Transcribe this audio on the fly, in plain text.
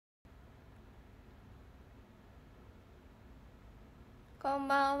こん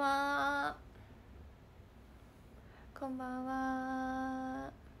ばんは。こんばん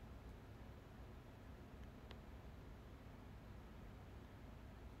は。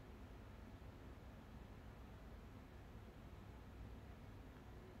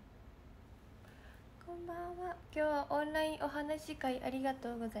こんばんは。今日はオンラインお話し会ありが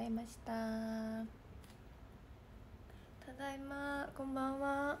とうございました。ただいま。こんばん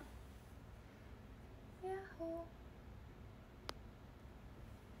は。やっほー。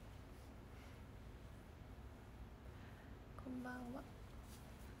こんばんは。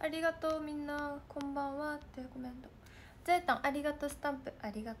ありがとうみんな。こんばんはってコメント。ゼータンありがとう。スタンプあ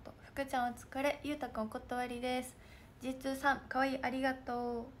りがとう。福ちゃんお疲れ。ゆうたくんお断りです。G2 さんかわいいありが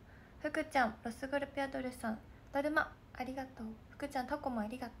とう。福ちゃんロスゴルピアドルさんだるまありがとう。福ちゃんタコもあ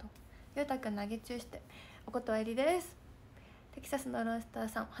りがとう。ゆうたくん投げ中してお断りです。テキサスのロースター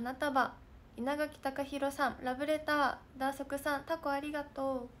さん花束。稲垣貴弘さんラブレター。ダーソクさんタコありが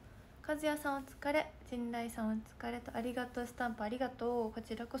とう。和也さんお疲れ。陣内さんお疲れとありがとう。スタンプありがとう。こ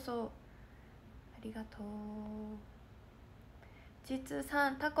ちらこそありがとう。G2 さ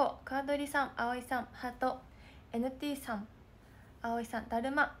んタコ。カードリさん葵さんハート。 NT さん葵さんだ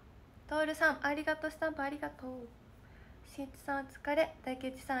るま。トールさんありがとう。スタンプありがとう。しんいちさんお疲れ。大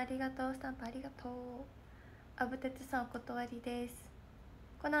吉さんありがとう。スタンプありがとう。あぶてつさんお断りです。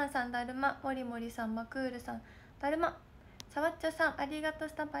コナンさんだるま。もりもりさんマクールさんだるま。さわっちょさんありがとう。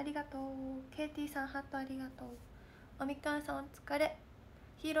スタンプありがとう。ケイティさんハートありがとう。おみかんさんお疲れ。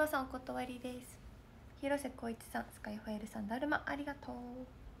ヒーローさんお断りです。広瀬光一さんスカイファイルさんだるまありがとう。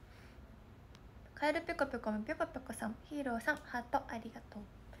カエルぴょこぴょこむぴょこぴょこさんヒーローさんハートありがとう。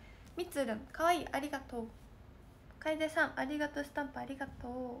みつるんかわいいありがとう。かえでさんありがとう。スタンプありがと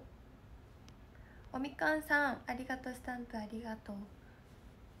う。おみかんさんありがとう。スタンプありがとう。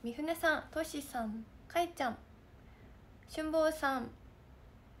みふねさんとしさんかいちゃんしゅんぼうさん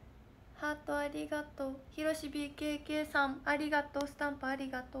ハートありがとう。ひろし BKK さんありがとう。スタンプあり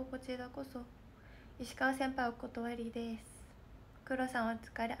がとう。こちらこそ。石川先輩お断りです。黒さんお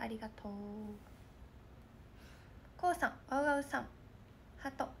疲れありがとう。こうさんわうわうさんハ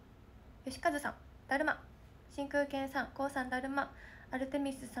ート。吉和さんだるま。真空犬さんこうさんだるま。アルテ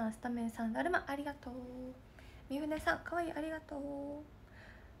ミスさんスタメンさんだるまありがとう。みふねさんかわいいありがとう。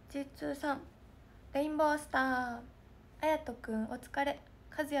G2 さんレインボースター。あやとくんお疲れ。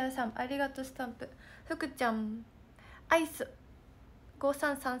和也さんありがとう。スタンプ。福ちゃんアイス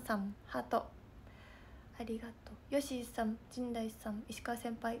5333ハートありがとう。よしさん陣内さん石川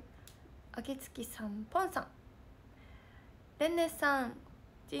先輩あけつきさんポンさんレンネさん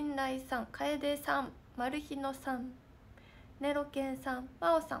陣内さん楓さんマルヒノさんネロケンさん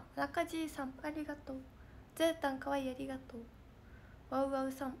マオさん中地さんありがとう。ゼータンかわいいありがとう。ワウワ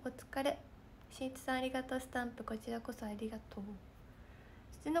ウさんお疲れ。しんいちさんありがとう。スタンプこちらこそありがとう。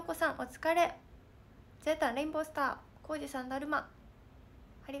土の子さんお疲れ。ゼータンレインボースターコウジさんだるま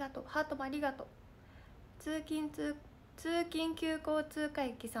ありがとう。ハートもありがとう。通勤急行通過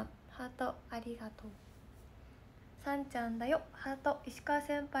駅さんハートありがとう。さんちゃんだよハート。石川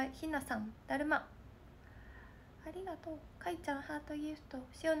先輩ひなさんだるまありがとう。かいちゃんハートギフト。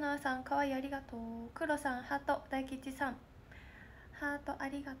しおなさんかわいいありがとう。くろさんハート。大吉さんハートあ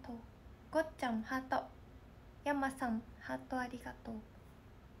りがとう。ごっちゃんハート。やまさんハートありがとう。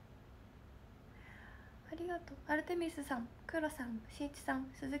ありがとう。アルテミスさんくろさんしんいちさん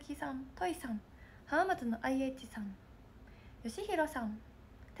鈴木さんトイさん浜松の IH さんよしひろさん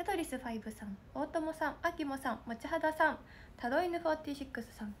テトリス5さん大友さんあきもさんもちはださんタロイヌ46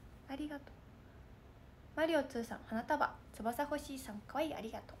さんありがとう。マリオ2さん花束。翼欲しいさんかわいいあ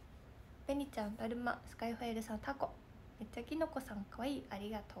りがとう。ベニちゃんだるま。スカイファイルさんタコ。めっちゃきのこさんかわいいあり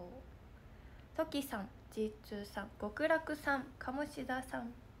がとう。トキさん G2 さん極楽さん鴨志田さ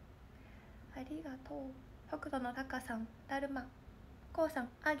んありがとう。北斗のタカさんだるま。こうさん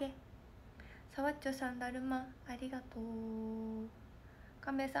あげ。さわっちょさんだるまありがとう。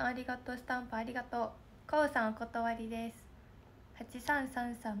亀さんありがとう。スタンプありがとう。こうさんお断りです。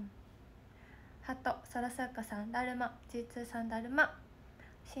8333ハト。そらさかさんだるま。G2 さんだるま。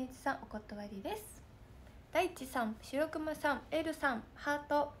しんいちさんお断りです。大地さん白熊さん L さんハー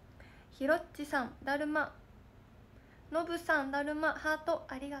ト。ひろっちさんだるま。のぶさんだるまハート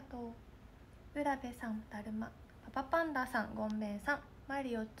ありがとう。うらべさんだるま。パパパンダさんごんべんさんマ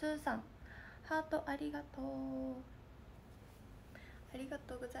リオ2さんハートありがとう。ありが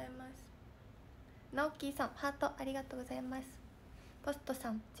とうございます。ナオキーさんハートありがとうございます。ポストさ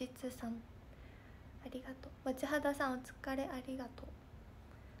ん G2 さんありがとう。もちはださんお疲れありがとう。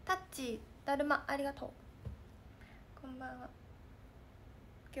タッチだるまありがとう。こんばんは。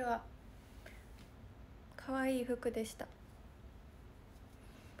今日はかわいい服でした。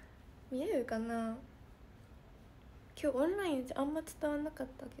見えるかな。今日オンラインじゃあんま伝わんなかっ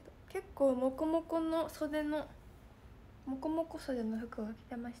たけど、結構モコモコの袖のモコモコ袖の服を着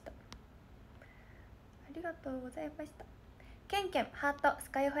てました。ありがとうございました。ケンケンハート、ス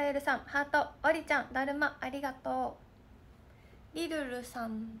カイファイルさんハート、オリちゃんだるまありがとう、リルルさ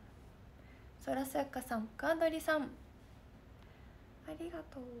ん、ソラスヤカさん、ガンドリさんありが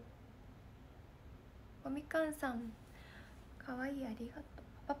とう、おみかんさんかわいいありがとう、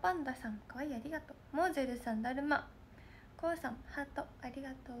パパパンダさんかわいいありがとう、モーゼルさんだるま、コウさんハートありが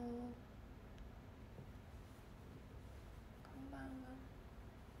とう、こんばんは。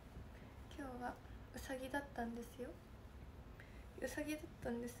今日はうさぎだったんですよ。うさぎだった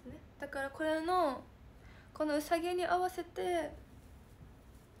んですね。だからこのうさぎに合わせて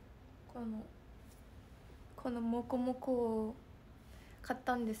このモコモコを買っ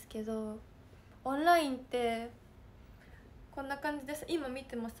たんですけど、オンラインってこんな感じでさ、今見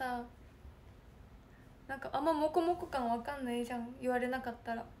てもさ、なんかあんまモコモコ感わかんないじゃん、言われなかっ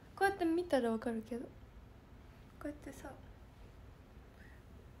たら。こうやって見たらわかるけど、こうやってさ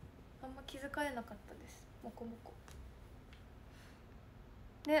あんま気づかれなかったです、モコモコ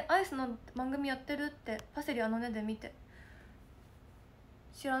で。アイスの番組やってるってパセリあのねで見て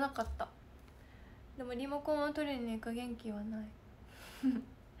知らなかった。でもリモコンを取りに行く元気はない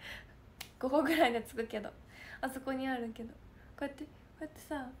5個ぐらいでつくけど、あそこにあるけど、こうやって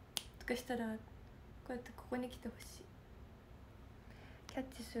さとかしたら、こうやってここに来てほしい。キャッ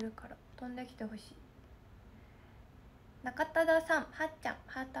チするから飛んできてほしい。中田さん、はっちゃん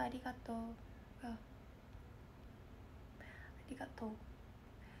ハートありがとう、ありがとう。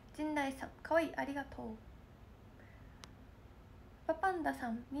陣内さんかわいいありがとう。パパンダさ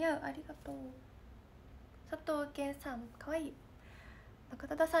ん似合うありがとう。佐藤健さんかわいい。中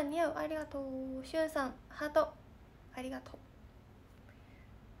田さん似合うありがとう。しゅんさんハートありがとう。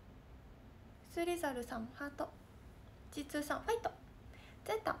スリザルさんハート。G2さんファイト。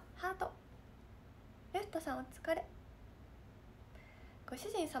ゼータハート。レフトさんお疲れ。ご主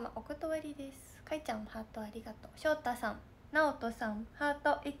人様お断りです。かいちゃんハートありがとう。翔太さん、直人さんハー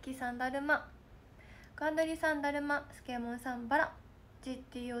ト。一輝さんだるま、ガンドリさんだるま、スケモンさんバラ、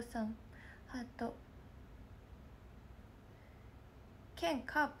 GTO さんハート。ケン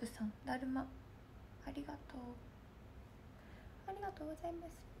カープさんだるまありがとう、ありがとうございま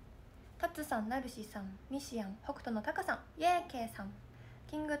す。タツさん、ナルシさん、ミシアン、北斗のタカさん、イエーケイさん、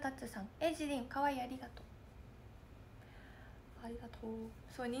キングタツさん、エイジリンかわいいありがとう、ありがとう。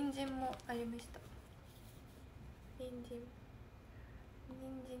そう、人参もありました。人参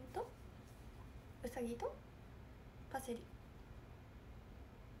とうさぎとパセリ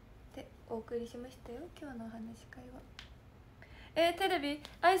でお送りしましたよ、今日のお話し会は。テレビ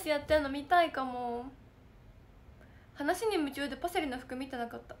アイスやってんの見たいかも。話に夢中でパセリの服見てな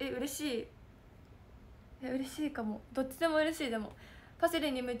かった。嬉しい。嬉しいかも。どっちでも嬉しい。でもパセ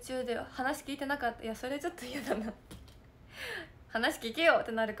リに夢中で話聞いてなかった。いやそれちょっと嫌だな話聞けよっ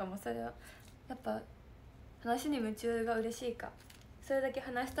てなるかも。それはやっぱ話に夢中が嬉しいか、それだけ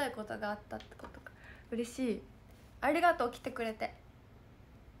話したいことがあったってことか。嬉しい。ありがとう、来てくれて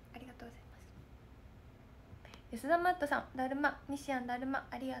ありがとうございます。安田マットさんだるま、西安だるま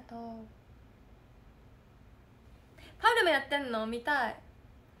ありがとう。パルメやってんの見たい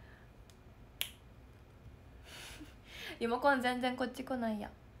リモコン全然こっち来ない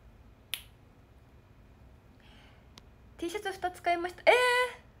や。 T シャツ2つ買いました。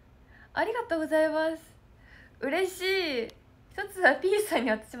ありがとうございます。嬉しい。一つは P さん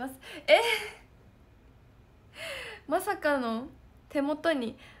に渡します。まさかの手元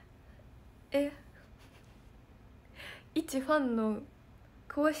に一ファンの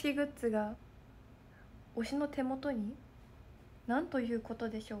公式グッズが推しの手元に。なんということ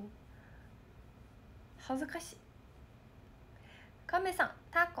でしょう。恥ずかしい。亀さん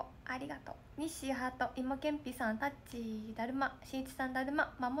タコありがとう。西ハート、いもけんぴさんタッチだるま、しんいちさんだる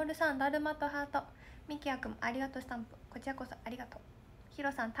ま、まもるさんだるまとハート、みきやくんありがとうスタンプ、こちらこそありがとう。ひ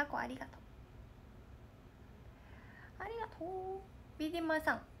ろさんタコありがとう、ありがとう。ビーディマー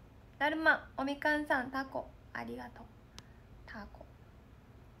さんだるま、おみかんさんタコありがとう。タコ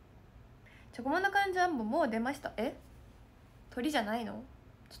チョコモナカンジャンボもう出ました。鳥じゃないの？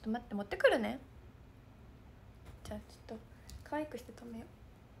ちょっと待って、持ってくるね。じゃあちょっと可愛くして止めよう。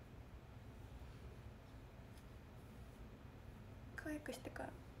可愛くしてから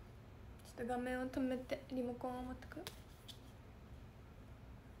ちょっと画面を止めてリモコンを持ってくる。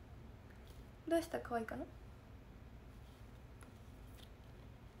どうしたら可愛いかな。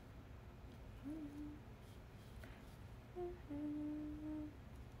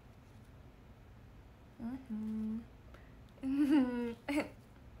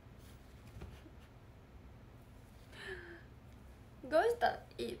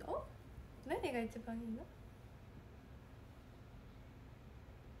何が一番いいの？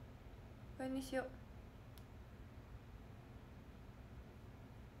これにしよう。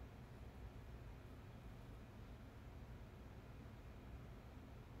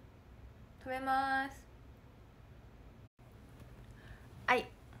止めます。はい、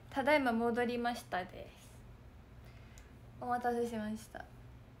ただいま戻りましたです。お待たせしました。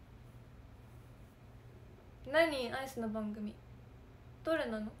何？アイスの番組どれ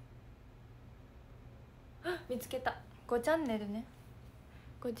なの？見つけた。5チャンネルね。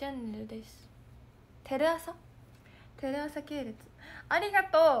5チャンネルです。テレ朝系列。ありが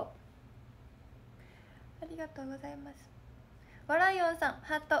とう、ありがとうございます。ワライオンさん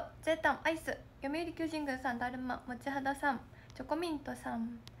ハート、ゼータンアイス、読売巨人軍さんだるま、もちはださん、チョコミントさ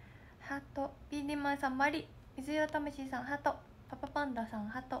んハート、ビーディマンさんマリ、水色魂さんハート、パパパンダさん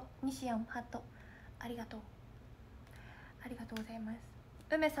ハート、ニシアンハート、ありがとう、ありがとうございます。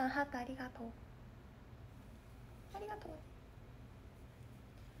梅さんハート、ありがとう、ありがとう。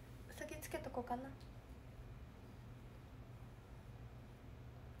うさぎつけとこうかな。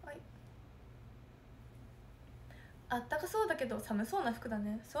はい、あったかそうだけど寒そうな服だ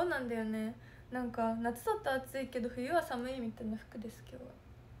ね。そうなんだよね。なんか夏だと暑いけど冬は寒いみたいな服です。今日は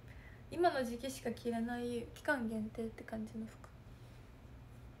今の時期しか着れない期間限定って感じの服。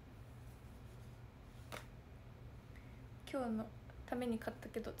今日のために買った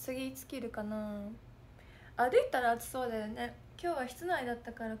けど次いつ着るかな。歩いたら暑そうだよね。今日は室内だっ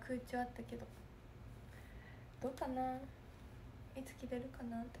たから空調あったけどどうかな、いつ着れるか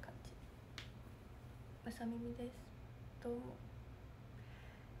なって感じ。まさみみです。どうも。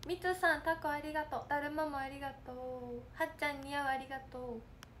みつさんタコありがとう、だるまもありがとう、はっちゃん似合うありがとう、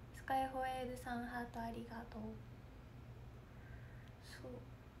スカイホエールさんハートありがとう。そう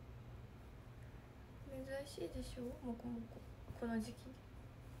珍しいでしょ、もこもここの時期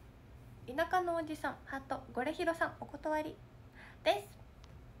に。田舎のおじさんハート、ゴレヒロさんお断りです、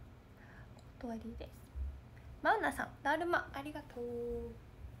お断りです。マウナさんだるまありがとう、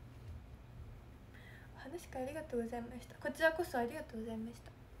話かありがとうございました。こちらこそありがとうございまし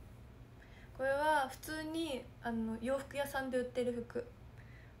た。これは普通に洋服屋さんで売ってる服、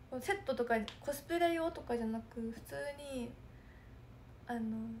セットとかコスプレ用とかじゃなく普通に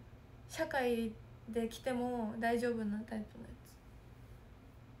社会で着ても大丈夫なタイプのやつ。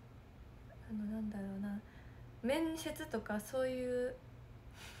なんだろうな、面接とかそういう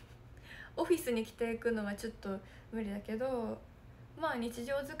オフィスに着ていくのはちょっと無理だけど、まあ日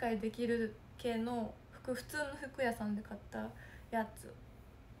常使いできる系の服、普通の服屋さんで買ったやつ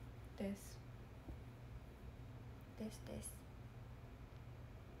ですです。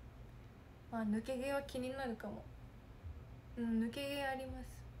まあ抜け毛は気になるかも。抜け毛ありま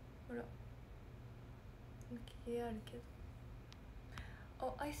す。ほら抜け毛あるけど。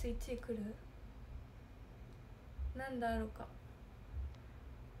アイス1位くる？なんだろうか。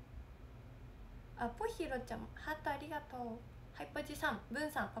ポヒロちゃんハートありがとう、ハイポジさん、ブン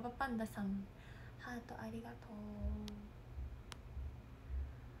さん、パパパンダさんハートありがとう、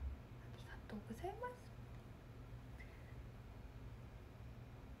ありがとうございま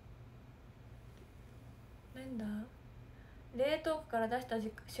す。なんだ、冷凍庫から出した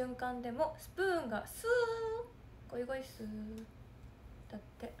瞬間でもスプーンがスーゴイゴイスーだっ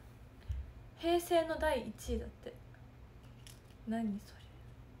て。平成の第1位だって。何そ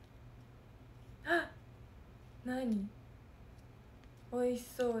れ。あっ、何、美味し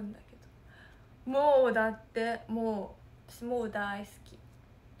そうだけど、もうだってもう私もう大好き。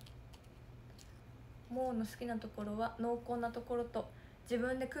もうの好きなところは濃厚なところと自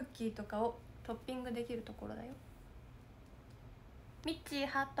分でクッキーとかをトッピングできるところだよ。ミッチー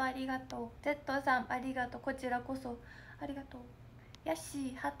ハートありがとう、 Z さんありがとう、こちらこそありがとう。ヤッシ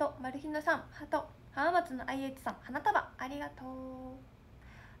ーハート、マルヒノさんハート、浜松の IH さん花束ありがとう、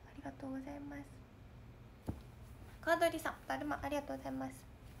ありがとうございます。カードリさんだるまありがとうございます。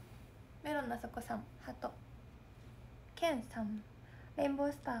メロンのさこさんハート、ケンさんレインボ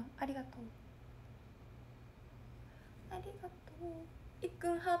ースターありがとう、ありがとう。いっく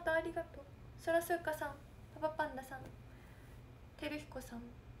んハートありがとう。そらすうかさん、パパパンダさん、てるひこさん、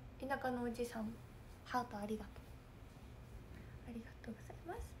田舎のおじさんハートありがとう、ありがとうござい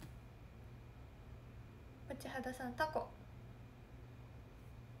ます。もちはださんタコ、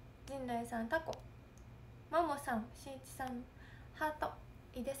陣内さんタコ、ももさん、しんいちさんハート、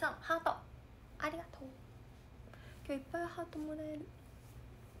いでさんハートありがとう。今日いっぱいハートもらえる。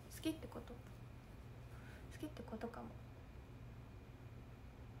好きってこと、好きってことかも。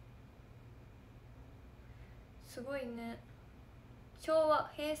すごいね。昭和、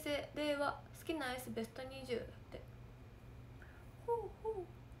平成、令和好きなアイスベスト20だって。ほうほう。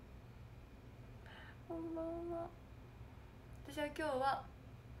んばんは。私は今日は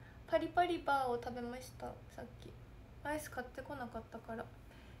パリパリバーを食べました。さっきアイス買ってこなかったから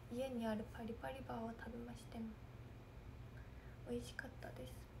家にあるパリパリバーを食べまして、美味しかったで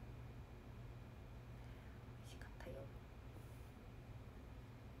す。美味しかったよ。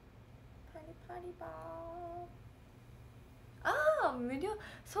パリパリバー、あー無料。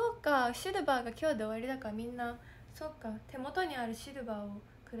そうか、シルバーが今日で終わりだから、みんなそうか、手元にあるシルバーを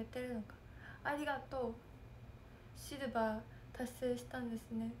くれてるのか。ありがとう。シルバー達成したんです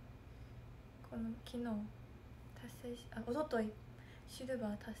ね。この昨日達成し、おとといシルバ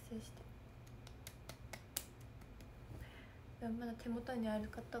ー達成して、まだ手元にある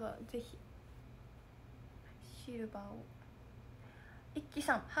方はぜひシルバーを。一輝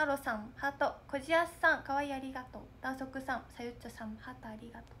さん、ハロさん、ハート。こじやすさん、かわいい、ありがとう。ダーソクさん、さゆっちょさん、ハートあり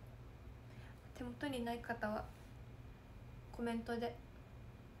がとう。手元にない方はコメントで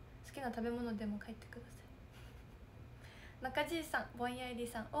好きな食べ物でも書いてください。中地さん、ぼんやり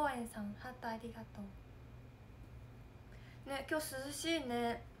さん、応援さん、ハートありがとう。ね、今日涼しい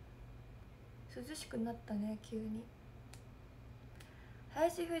ね。涼しくなったね、急に。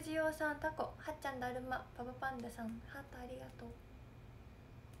林藤夫さん、タコ。はっちゃん、だるま。パパパンダさん、ハートありがとう。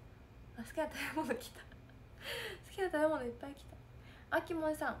好きな食べ物来た好きな食べ物いっぱい来た。あきも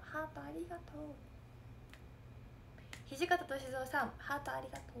んさん、ハートありがとう。土方歳三さん、ハートあり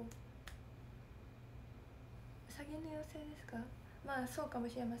がとう。うさぎの妖精ですか。まあそうかも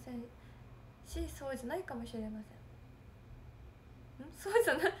しれませんし、そうじゃないかもしれません。そう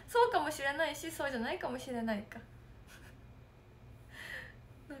じゃない、そうかもしれないし、そうじゃないかもしれないか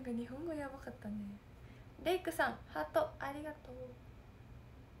なんか日本語やばかったね。レイクさん、ハートありがとう。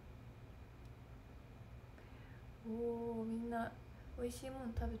おお、みんな美味しいも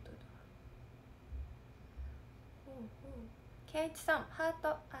ん食べとるわ。ケイチさん、ハート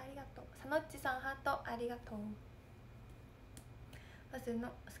ありがとう。サノッチさん、ハートありがとう。バスの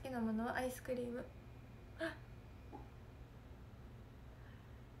好きなものはアイスクリーム。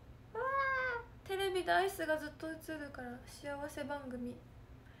テレビでアイスがずっと映るから幸せ番組。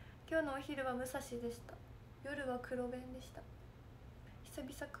今日のお昼は武蔵でした。夜は黒弁でした。久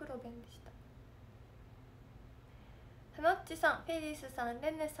々黒弁でした。サノッチさん、フェリスさん、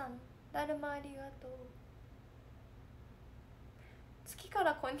レネさん、だるまありがとう。月か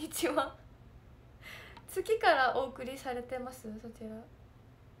らこんにちは月からお送りされてます。そちら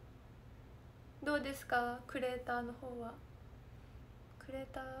どうですか。クレーターの方は。クレー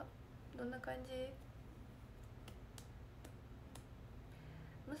ターどんな感じ。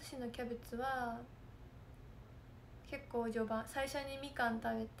武蔵のキャベツは結構序盤、最初にみかん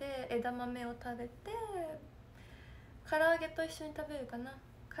食べて枝豆を食べて唐揚げと一緒に食べるかな。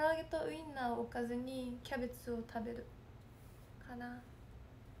唐揚げとウインナーを置かずにキャベツを食べるかな。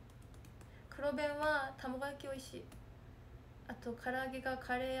黒弁は卵焼きおいしい。あと唐揚げが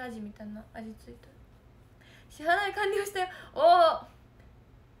カレー味みたいな味ついてる。支払い完了したよ。お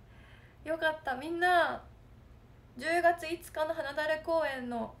お、よかった。みんな10月5日の花だれ公演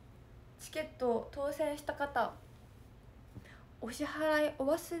のチケットを当選した方、お支払いお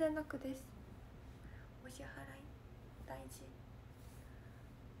忘れなくです。お支払い大事。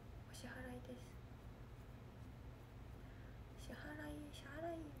お支払いです。支払い。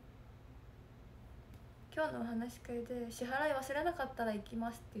今日のお話し会で支払い忘れなかったら行き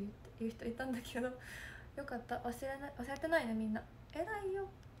ますって言う人いたんだけど、よかった。忘れてないね。みんな偉いよ。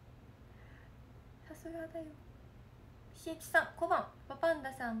さすがだよ。しいちさん、小判。パパン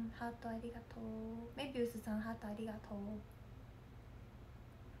ダさん、ハートありがとう。メビウスさん、ハートありがとう。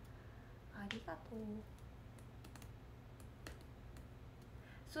ありがとう。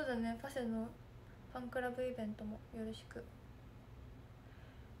そうだね、パセのファンクラブイベントもよろしく。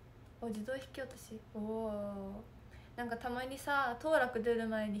自動引き落とし。おお、なんかたまにさ、当落出る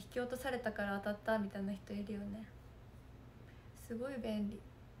前に引き落とされたから当たったみたいな人いるよね。すごい便利。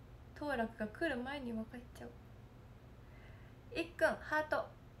当落が来る前に分かっちゃう。いっくん、ハート。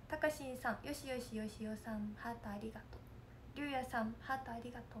たかしんさん、よしよしよしよさん、ハートありがとう。りゅうやさん、ハートあ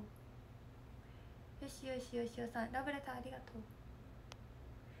りがとう。よしよしよしよさん、ラブレターありがとう。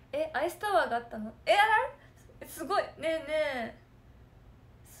アイスタワーがあったの。すごいねえねえ、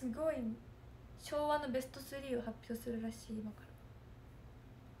すごい。昭和のベスト3を発表するらしい。今か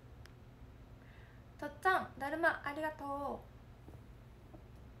らとっつぁん、だるまありがとう。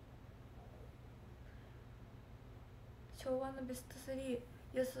昭和のベスト3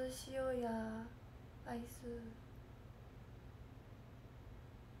予想しようや。アイス。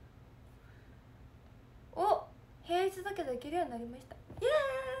お、平日だけど行けるようになりました。イエ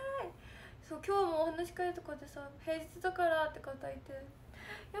ーイ。そう、今日もお話し会とかでさ、平日だからって方いて、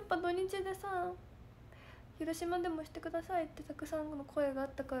やっぱ土日でさ広島でもしてくださいってたくさんの声があっ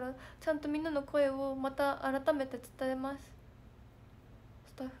たから、ちゃんとみんなの声をまた改めて伝えます。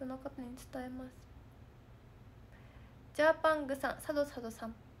スタッフの方に伝えます。ジャーパングさん、サドサドさ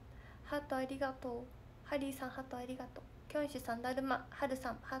ん、ハートありがとう。ハリーさん、ハートありがとう。キョンシュさん、だるま、はる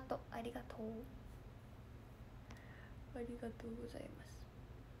さん、ハートありがとう。ありがとうございます。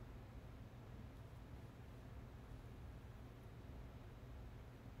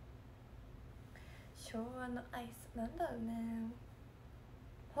昭和のアイスなんだろうね。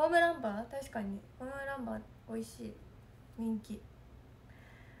ホームランバー、確かにホームランバー美味しい、人気。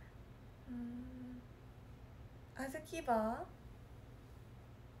あずきバ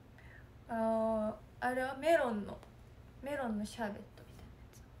ー、あれはメロンのシャーベットみたいなや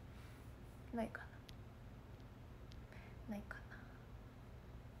つないかな、ないかな。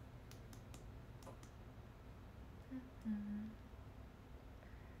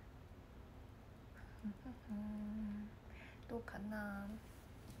どうかな、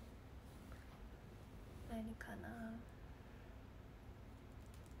何かな。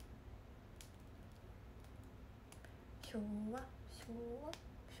昭和昭和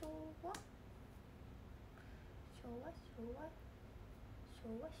昭和昭和昭和昭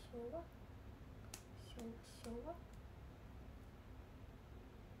和昭和昭和昭和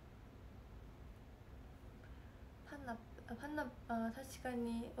パナップ、パナップ、確か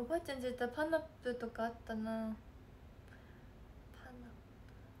におばあちゃんちだったらパナップとかあったな。パナッ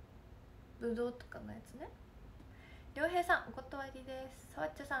プ、ぶどうとかのやつね。りょうへいさん、お断りです。さわ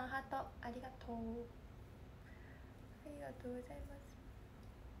っちょさん、ハートありがとう。ありがとうございます。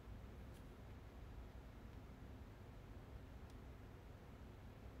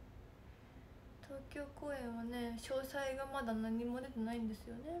東京公演はね、詳細がまだ何も出てないんです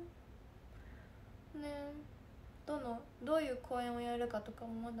よね。どういう公演をやるかとか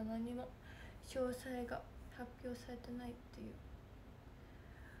もまだ何も詳細が発表されてないっていう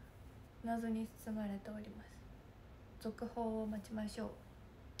謎に包まれております。続報を待ちましょう。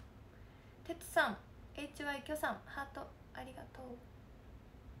てつさん、 HY きょさん、ハートありがとう。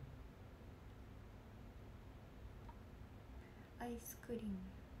アイスクリーム、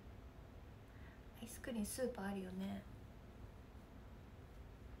アイスクリームスーパーあるよね。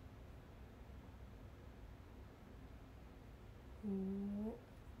おお、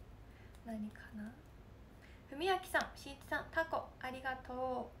何かな。ふみやきさん、しんいちさん、タコありが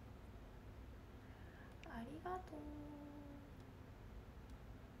とう。ありがとう。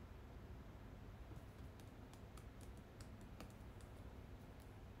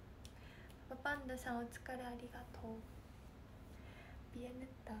パンダさん、お疲れありがとう。ビエネッ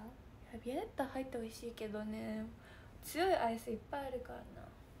タ、ビエネッタ入ってほしいけどね、強いアイスいっぱいあるからな。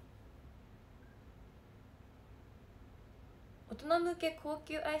大人向け高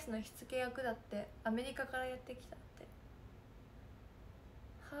級アイスの火付け役だって、アメリカからやってきたって。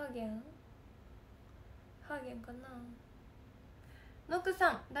ハーゲンかな。ノク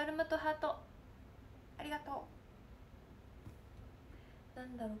さん、だるまとハートありがとう。な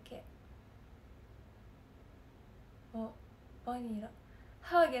んだろうけ、あ、バニラ、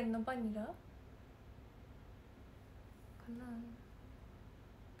ハーゲンのバニラかな。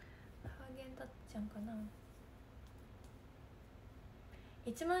ハーゲンダッツちゃんかな。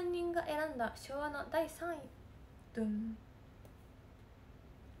1万人が選んだ昭和の第3位、ドゥン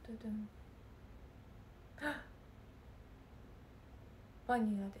ドゥドゥン、バ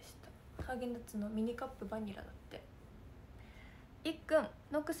ニラでした。ハーゲンダッツのミニカップバニラだって。いっくん、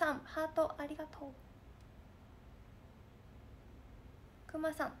のくさん、ハートありがとう。く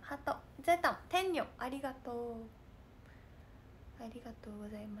まさん、ハート。ゼタン、テンニョありがとう。ありがとうご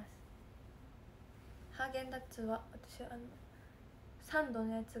ざいます。ハーゲンダッツは私サンド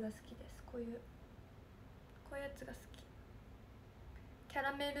のやつが好きです。こういうやつが好き。キャ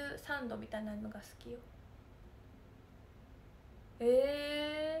ラメルサンドみたいなのが好きよ。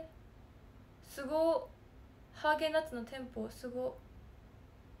すご。ハーゲンダッツの店舗すご。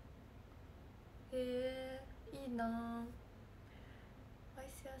いいなあ、アイ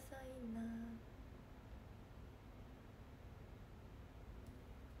ス屋さんいいなあ。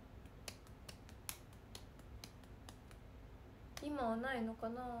今はないのか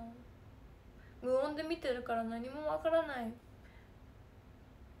な。無音で見てるから何もわからない。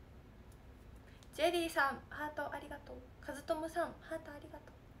ジェリーさん、ハートありがとう。カズトムさん、ハートありがと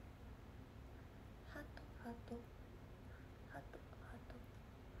う。ハートハートハートハー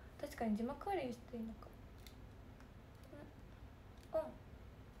ト。確かに字幕ありにしていいのか。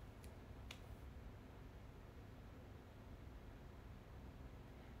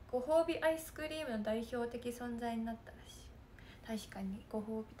ご褒美アイスクリームの代表的存在になったらしい。確かにご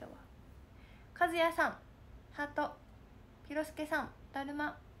褒美だわ。和也さん、ハート。ピロスケさんだる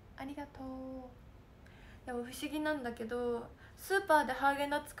まありがとう。でも不思議なんだけど、スーパーでハーゲン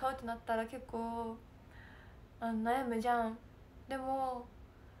ダッツ買うってなったら結構悩むじゃん。でも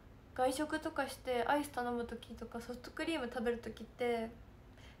外食とかしてアイス頼む時とかソフトクリーム食べる時って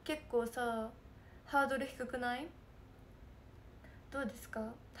結構さハードル低くない？どうですか？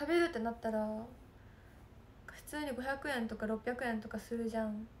食べるってなったら普通に500円とか600円とかするじゃ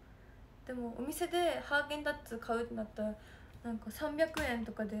ん。でもお店でハーゲンダッツ買うってなったらなんか300円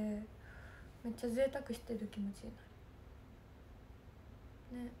とかでめっちゃ贅沢してる気持ちに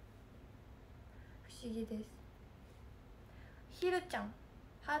なるね。不思議です。ひるちゃん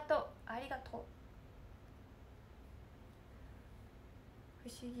ハートありがとう。不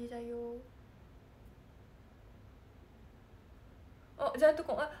思議だよ。あ、ジャイアント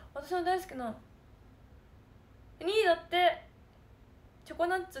コーン、私の大好きな2位だって。チョコ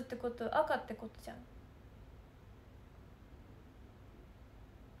ナッツってこと赤ってことじゃん。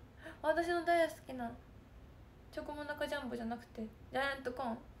私の大好きなチョコモナカジャンボじゃなくてジャイアントコ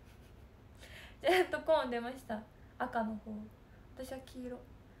ーン。ジャイアントコーン出ました。赤の方。私は黄色。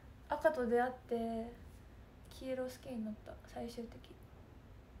赤と出会って黄色好きになった。最終的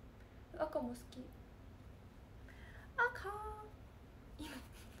赤も好き。赤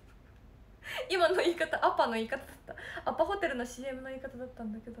今の言い方アパの言い方だった。アパホテルの CM の言い方だった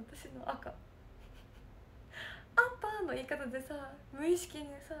んだけど、私の赤アパの言い方でさ、無意識に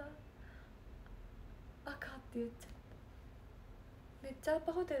さ赤って言っちゃった。めっちゃア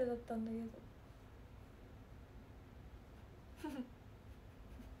パホテルだったんだけど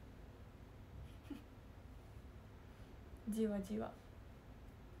じわじわ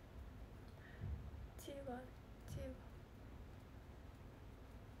じわじわ。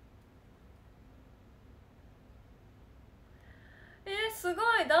すご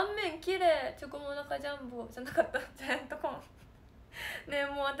い断面綺麗。チョコモナカジャンボじゃなかったジャイアントコーンねえ、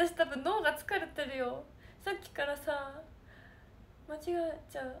もう私多分脳が疲れてるよ。さっきからさ間違え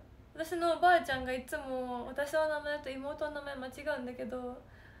ちゃう。私のおばあちゃんがいつも私の名前と妹の名前間違うんだけど、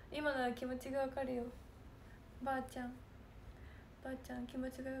今なら気持ちがわかるよ。ばあちゃんばあちゃん気持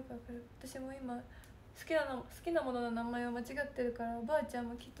ちがよくわかる。私も今好きなものの名前を間違ってるから、おばあちゃん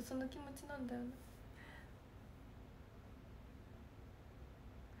もきっとその気持ちなんだよね。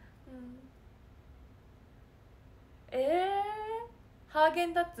うん。ハーゲ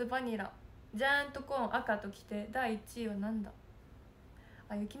ンダッツバニラジャイアントコーン赤ときて第1位はなんだ？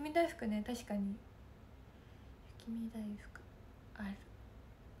雪見大福ね。確かに雪見大福あり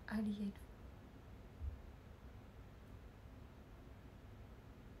える。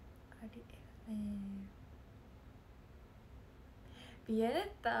ありえるね。ビエネッ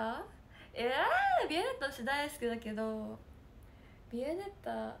タビエネッタ私大好きだけど、ビエネッ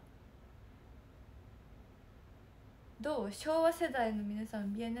タどう？昭和世代の皆さ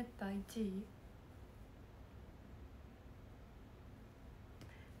んビエネッタ1位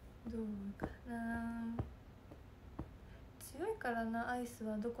どうかな。強いからな、アイス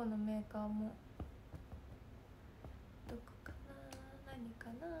は。どこのメーカーも。どこかな、何か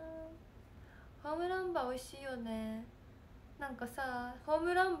な。ホームランバー美味しいよね。なんかさ、ホー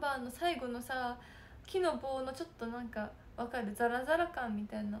ムランバーの最後のさ木の棒のちょっとなんかわかる？ザラザラ感み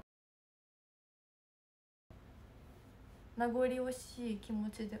たいな、名残惜しい気持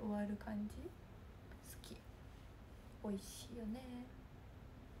ちで終わる感じ好き。美味しいよね。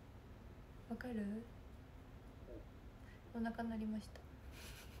わかる？お腹鳴りました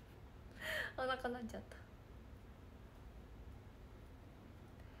お腹鳴っちゃった。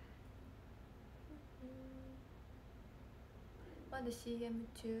まだ CM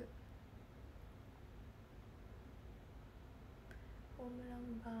中。ホームラ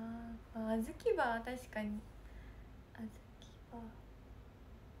ンバー、あずきバー、確かにあずきバー。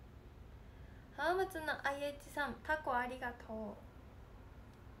浜松の IH さんタコありがとう。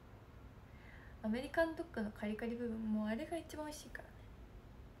アメリカンドッグのカリカリ部分、もうあれが一番美味しいか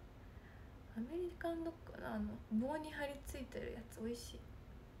らね。アメリカンドッグの棒に張り付いてるやつ美味しい。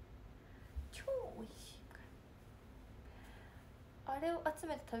超美味しいから。あれを集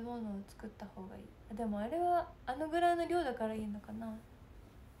めて食べ物を作った方がいい。でもあれはあのぐらいの量だからいいのかな。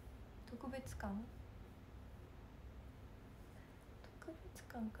特別感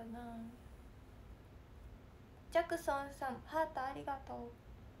かな。ジャクソンさんハートありがとう。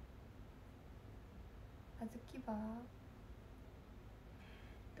あずきバー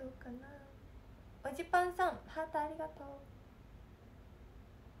どうかな。おじパンさんハートありがとう。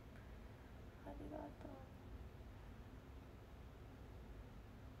ありがと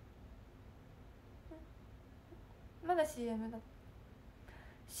う。まだ CM だ。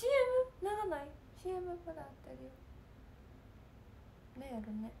 CM ならない。CM まだあったるよ。ねや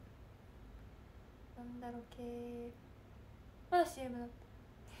ろね。なんだろうけ、まだ CM だっ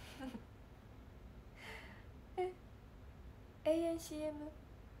たえ、永遠 CM。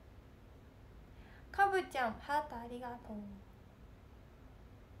 かぶちゃんハートありがとう。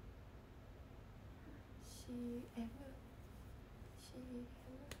 CM 引っ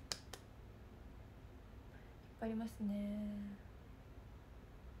張りますね。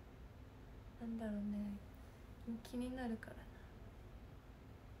なんだろうね、気になるからな。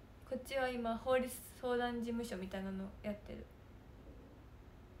こっちは今法律相談事務所みたいなのやってる。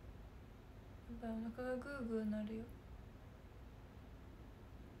やっぱお腹がグーグーなるよ。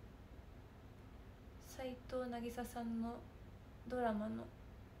斉藤渚さんのドラマの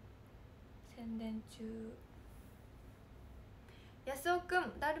宣伝中。安尾く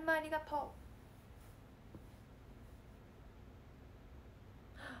んだるまありがとう。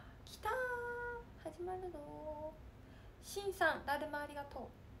きたー、始まるぞー。しんさんだるまありがとう。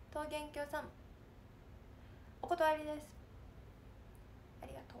桃源郷さんお断りです。あ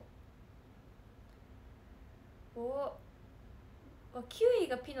りがとう。お9位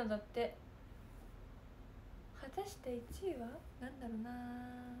がピノだって。果たして1位はなんだろうな、なん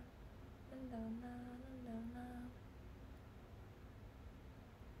だろうな、なんだろ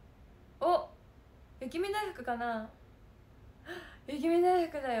うな。お、雪見大福かな。雪見大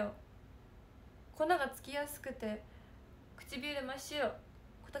福だよ。粉がつきやすくて唇真っ白、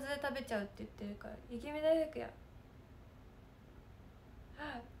こたつで食べちゃうって言ってるから雪見大福や。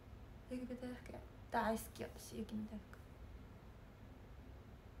雪見大福や大好き。私雪見大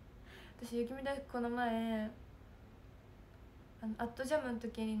福。私雪見大福この前アットジャムの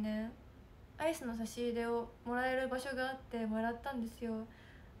時にね、アイスの差し入れをもらえる場所があってもらったんですよ。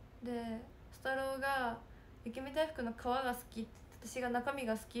でスタローが雪見大福の皮が好きって、私が中身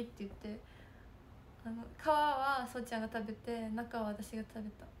が好きって言って、皮はそうちゃんが食べて中は私が食べ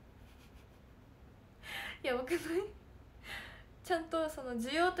た。やばくない？ちゃんとその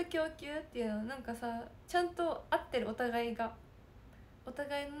需要と供給っていうのなんかさ、ちゃんと合ってる。お互いがお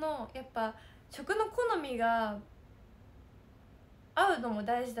互いのやっぱ食の好みが合うのも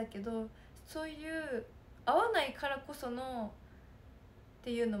大事だけど、そういう合わないからこそのっ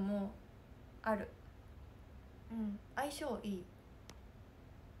ていうのもある。相性いい。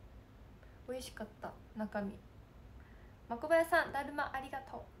美味しかった中身。まこばやさんだるまありが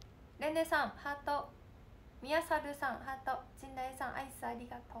とう。れんねさんハート。みやさるさんハート。ちんだいさんアイスあり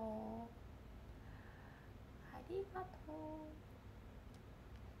がとう。ありがと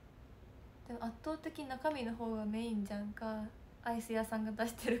う。でも圧倒的に中身の方がメインじゃんか、アイス屋さんが出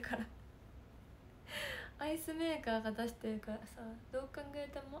してるからアイスメーカーが出してるからさ、どう考え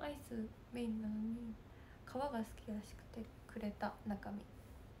てもアイスメインなのに皮が好きらしくてくれた中身。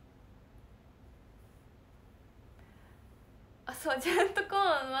あ、そう、ジャントコ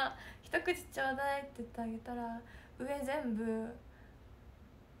ーンは一口ちょうだいって言ってあげたら上全部、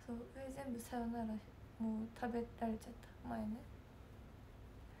そう上全部さよならもう食べられちゃった前ね。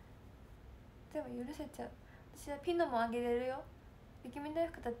でも許せちゃう。私はピノもあげれるよ。雪見大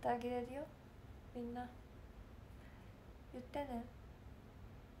福だってあげれるよ。みんな言ってね。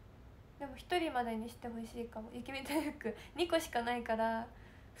でも1人までにしてほしいかも。雪見大福2個しかないから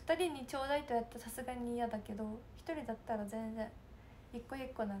2人にちょうだいとやったらさすがに嫌だけど、1人だったら全然1個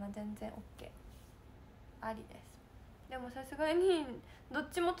1個なら全然 OK ありです。でもさすがにどっ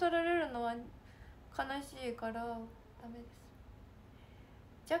ちも取られるのは悲しいからダメです。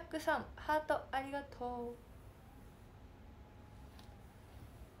ジャックさんハートありがとう。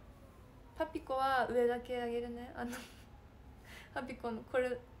パピコは上だけあげるね。パピコのこっ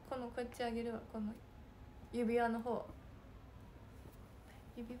ちあげるわ。この指輪の方、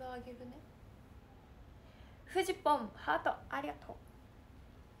指輪あげるね。フジポンハートありがと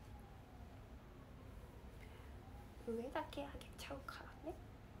う。上だけあげちゃうからね。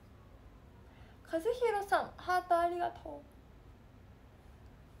和弘さんハートありがと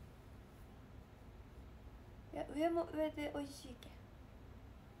う。いや上も上で美味しいけん、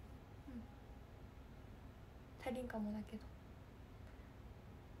足りんかもだけど。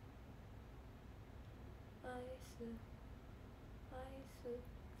アイス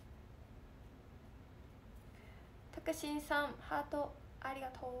たかしんさんハートありが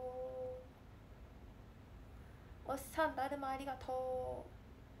とう。おっさんだるまありがとう。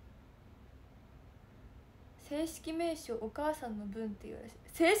正式名称お母さんの分っていうらしい。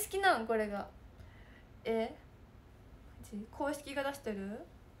正式なのこれが。公式が出してる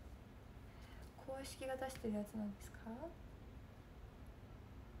やつなんですか。は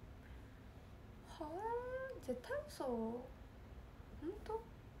あ、絶対嘘。ほんと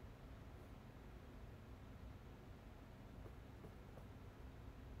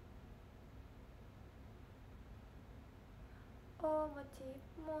もち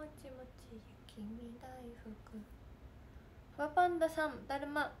もちもち雪見大福。フワパンダさん、だる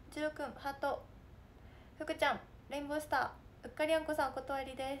ま、ジロくん、ハート。ふくちゃん、レインボースター、うっかりあんこさん、お断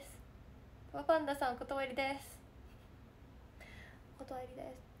りです。フワパンダさん、お断りです。お断り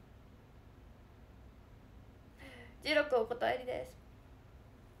です。ジロくん、お断りです。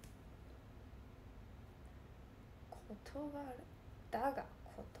断る。だが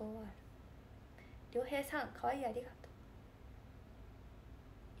断る。りょうへいさん、かわいい、ありがとう。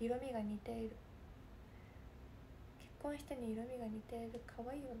色味が似ている。結婚してに色味が似ているか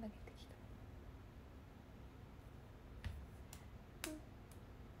わいいを投げてきた。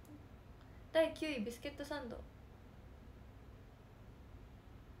第9位ビスケットサンド。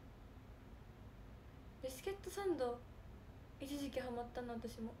ビスケットサンド一時期ハマったの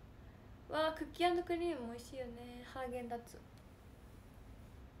私も。わあ、クッキー&クリームも美味しいよね。ハーゲンダッツ。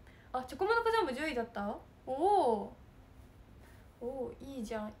あ、チョコモナカジャンボ10位だった。おおいい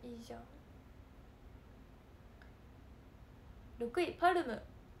じゃんいいじゃん。6位パルム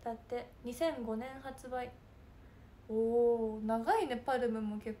だって、2005年発売。おお、長いね。パルム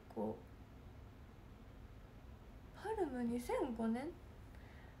も結構。パルム2005年、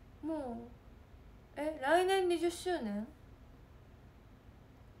もう来年20周年っ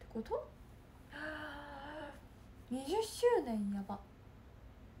てこと。20周年やば。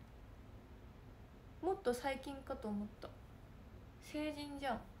もっと最近かと思った。成人じ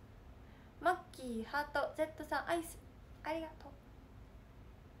ゃん。マッキーハート。 Z さんアイスありがとう。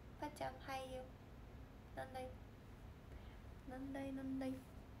ばちゃんはいよ。なんだいなんだいなんだい。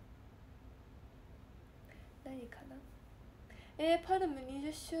何かな。パルム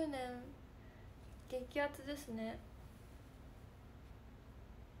20周年激アツですね。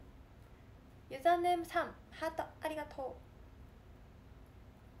ユーザーネームさんハートありがとう。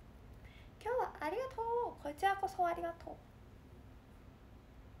今日はありがとう。こちらこそありがとう。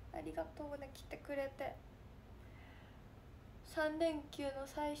ありがとうね、来てくれて。3連休の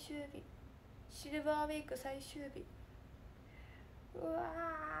最終日、シルバーウィーク最終日。う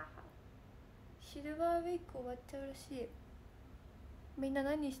わー、シルバーウィーク終わっちゃうらしい。みんな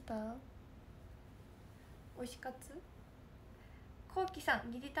何した？推し活？こうきさ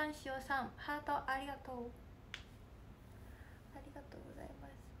ん、ギリタンシオさん、ハートありがとう。ありがとうございま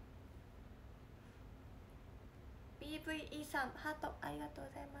す。 BVE さん、ハートありがとう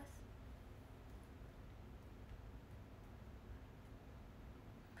ございます。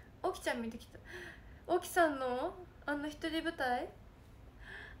おきちゃん見てきた。おきさんの一人舞台、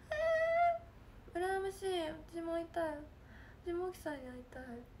羨ましい。私も会いたい。私もおきさんに会いたい。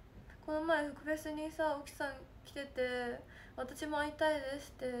この前福フェスにさ、おきさん来てて、私も会いたいで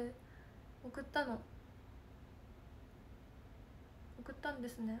すって送ったんで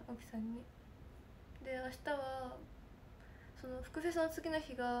すね、おきさんに。で、明日はその福フェスの次の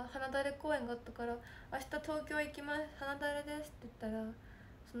日が花だれ公演があったから、明日東京行きます、花だれですって言ったら、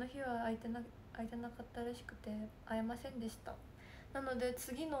その日は空いてなかったらしくて会えませんでした。なので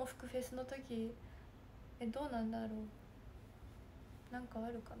次の福フェスの時どうなんだろう。なんかあ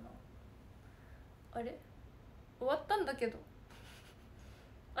るかな。あれ終わったんだけど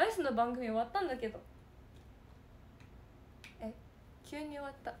アイスの番組終わったんだけど、急に終わ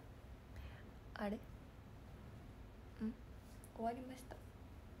った。あれ終わりました。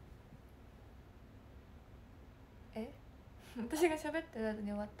私が喋ってる間に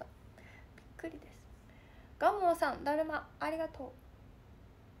終わった。びっくりです。ガモーさん、だるまありがとう。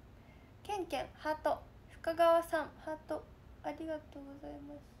ケンケンハート。深川さんハートありがとうござい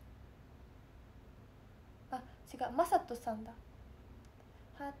ます。違う、まさとさんだ。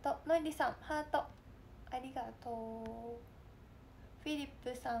ハート。のりさんハートありがとう。フィリッ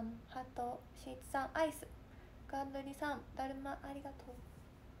プさんハート。しんいちさんアイス。ガンドリさんだるまありがとう。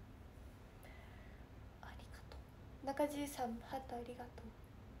中地さんハートありがと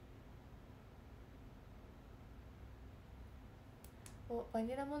う。お、バ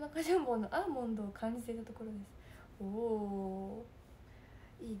ニラモナカジャンボのアーモンドを感じていたところです。おお、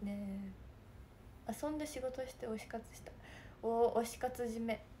いいね。遊んで仕事して推し活した。推し活締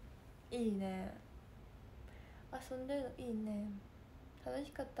めいいね。遊んでるのいいね。楽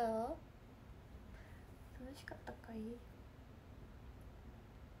しかったかい。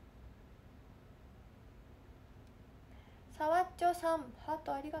さわっちょさんハー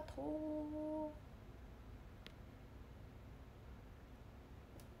トありがとう。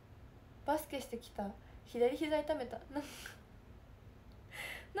バスケしてきた。左膝痛めた。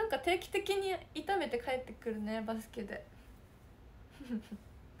なんか定期的に痛めて帰ってくるね、バスケで。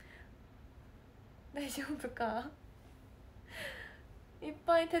大丈夫か。いっ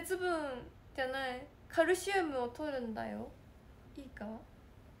ぱい鉄分じゃないカルシウムを取るんだよ。いいか、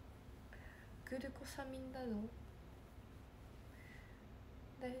グルコサミンだぞ。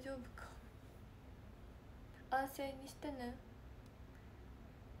大丈夫か。安静にしてね。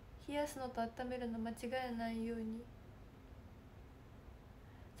冷やすのと温めるの間違えないように。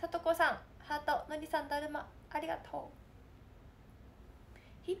さとこさんハート、のりさんだるまありがとう。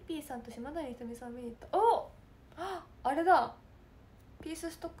ヒッピーさんと島谷ひとみさん見に行った。おあれだ、ピース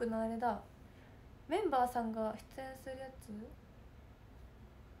ストックのあれだ、メンバーさんが出演するやつ。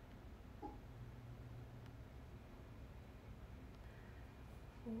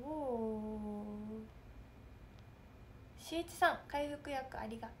おお、しいちさん回復薬あ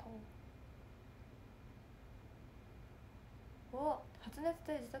りがとう。お、発熱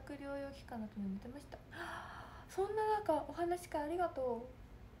で自宅療養期間だと寝てました。そんな中お話会ありがと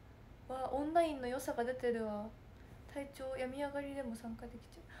う。わ、オンラインの良さが出てるわ。体調病み上がりでも参加でき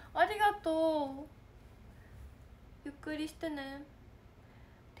ちゃう。ありがとう。ゆっくりしてね。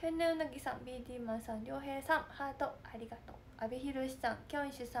天然うなぎさん、 BD マンさん、りょうへいさんハートありがとう。阿部寛さん、きょ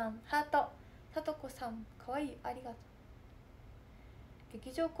んしゅさんハート。さとこさんかわいいありがとう。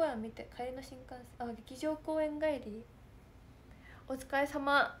劇場公演を見て帰りの新幹線、劇場公演帰りお疲れ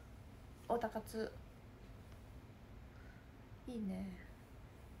様。おたかついいね。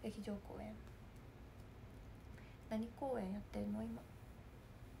劇場公演、何公演やってるの今。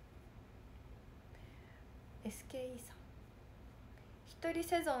 SKE さん、ひとり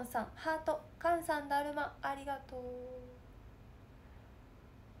セゾンさんハート。カンさんだるまありがとう。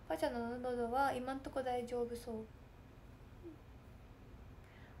パチャの喉は今んとこ大丈夫そう。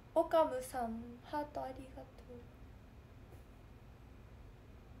オカムさんハートありがとう。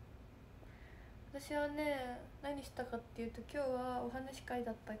私はね、何したかっていうと、今日はお話し会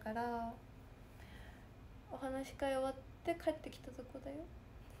だったから、お話し会終わって帰ってきたとこだよ。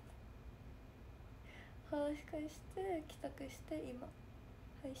お話し会して帰宅して今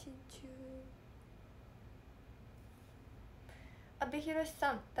配信中。阿部寛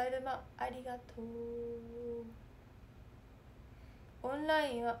さんだるまありがとう。オンラ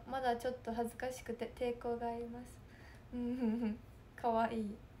インはまだちょっと恥ずかしくて抵抗があります。かわい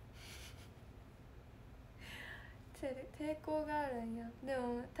い。抵抗があるんや。で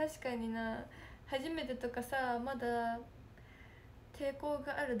も確かにな、初めてとかさ、まだ抵抗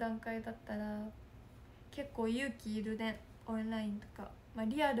がある段階だったら結構勇気いるね。オンラインとか、まあ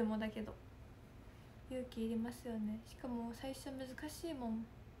リアルもだけど勇気いりますよね。しかも最初難しいもん。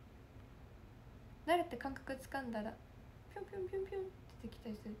慣れて感覚つかんだらピョンピョンピョンピョンってできた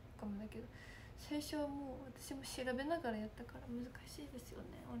りするかもだけど、最初はもう私も調べながらやったから難しいですよ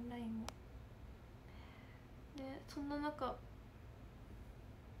ね、オンラインもね。そんな中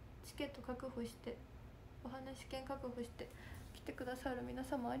チケット確保して、お話券確保して来てくださる皆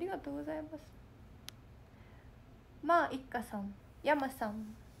様ありがとうございます。まあ一家さん、山さ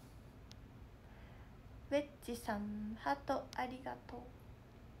ん、ウェッジさんハートありがとう。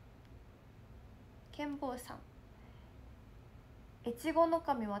ケンボーさん、越後の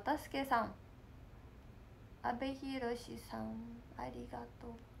神渡助さん、阿部寛さんありがと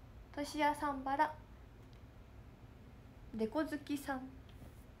う。としやさんばら、デコ好きさん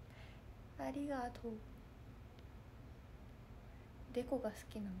ありがとう。デコが好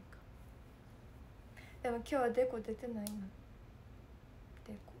きなんか。でも今日はデコ出てないな。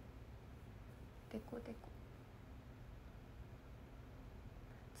デコデコデコ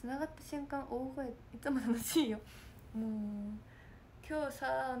つながった瞬間大声、いつも楽しいよ。もう今日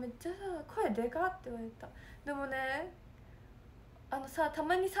さ、めっちゃさ声でかって言われた。でもね、た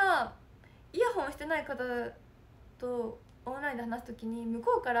まにさイヤホンしてない方とオンラインで話す時に向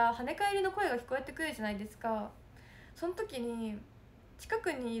こうから跳ね返りの声が聞こえてくるじゃないですか。その時に近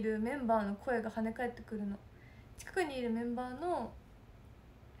くにいるメンバーの声が跳ね返ってくるの。近くにいるメンバーの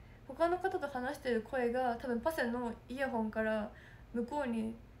他の方と話してる声が多分パセのイヤホンから向こう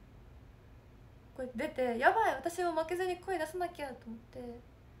にこう出て、やばい私も負けずに声出さなきゃと思って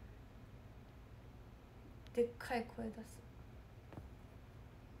でっかい声出す。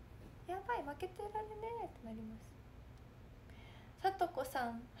やばい負けてられねえってなります。さとこさ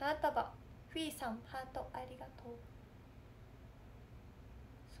ん花束、フィーさんハートありがとう。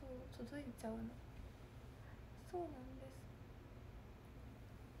そう届いちゃうの。そうなんです。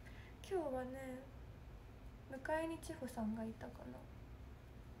今日はね、迎えに千穂さんがいたかな。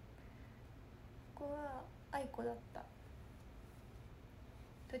ここは愛子だった。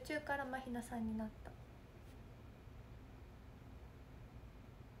途中からまひなさんになった。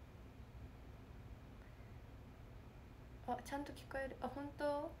あ、ちゃんと聞こえる。あ、本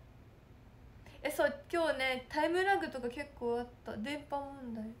当？そう、今日ねタイムラグとか結構あった。電波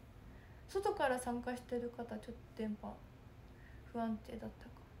問題。外から参加してる方ちょっと電波不安定だった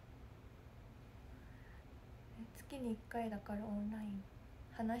か。月に1回だからオンライン、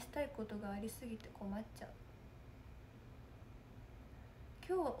話したいことがありすぎて困っちゃう。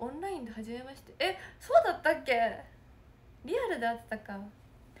今日はオンラインで初めまして。そうだったっけ？リアルで会ってたか。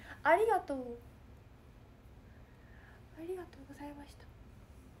ありがとう、ありがとうございました。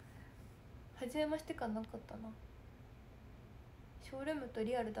初めまして感なかったな。ショールームと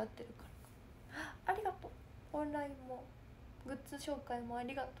リアルで会ってるからか。ありがとう。オンラインもグッズ紹介もあ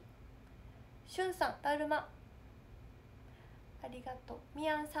りがとう。しゅんさん、だるまありがとう。み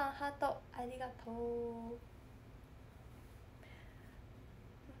やんさん、ハートありがとう。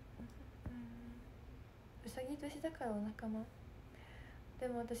うさぎ年だからお仲間。で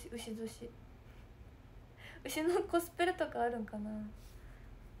も私牛年。牛のコスプレとかあるんかな。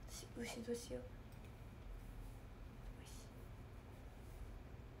牛年よ。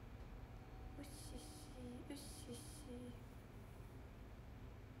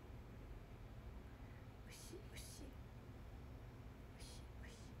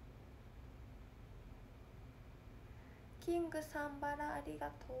キングさんバラありが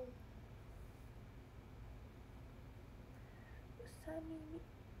とう。うさみみ、う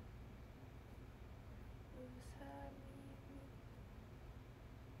さ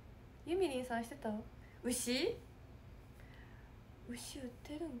みみ。ゆみりんさんしてた？牛売っ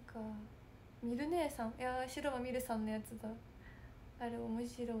てるんか。ミル姉さん、いや白間ミルさんのやつだ。あれ面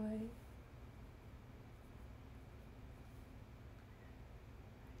白い。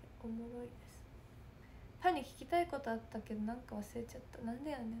おもろいです。パに聞きたいことあったけどなんか忘れちゃった。なん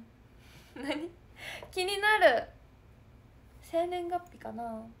でやねん何気になる。生年月日か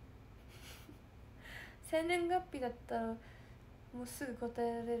な。生年月日だったらもうすぐ答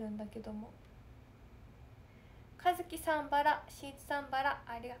えられるんだけども。かずきさんバラ、しんいちさんバラ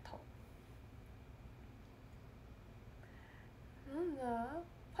ありがとう。なんだ、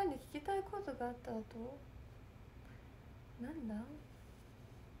パに聞きたいことがあっただと。なんだ、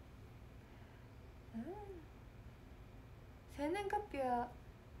生年月日は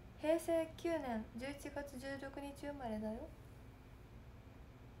平成9年11月16日生まれだよ。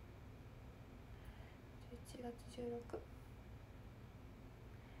11月16。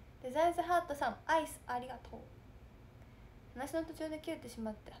デザイズハートさん、アイスありがとう。話の途中で切れてし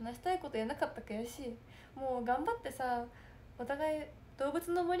まって話したいこと言えなかった悔しい。もう頑張ってさ、お互い動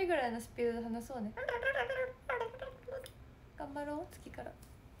物の森ぐらいのスピードで話そうね。頑張ろう、次から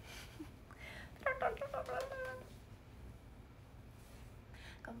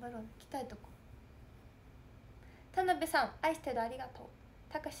頑張ろうね、来たいとこ。田辺さん、愛してるありがとう。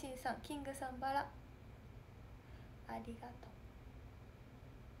たかしんさん、キングさんバラありがとう。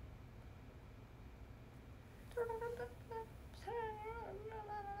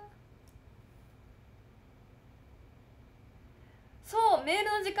そう、メー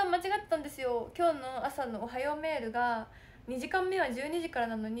ルの時間間違ってたんですよ。今日の朝のおはようメールが2時間目は12時から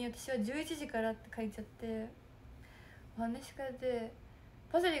なのに私は11時からって書いちゃって、お話し会で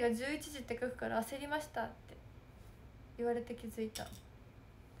パズリが11時って書くから焦りましたって言われて気づいた。そ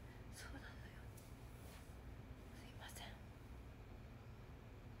うなのよ、すいません。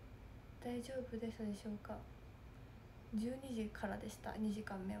大丈夫でしたでしょうか。12時からでした、2時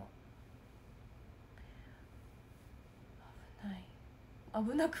間目は。危ない。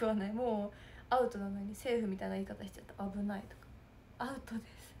危なくはない、もうアウトなのにセーフみたいな言い方しちゃった。危ないとかアウトで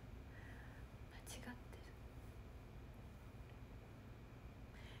す、間違っ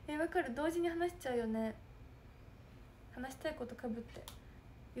てる。わかる、同時に話しちゃうよね。話したいことかぶって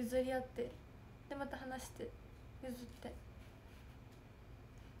譲り合ってでまた話して譲って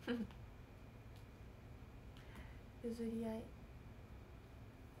譲り合い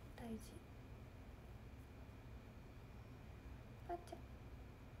大事。パチャ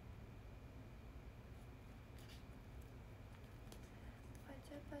パ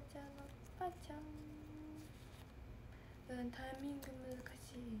チャパチャのパチャン。タイミング難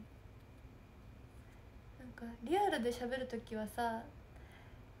しい。なんかリアルで喋るときはさ、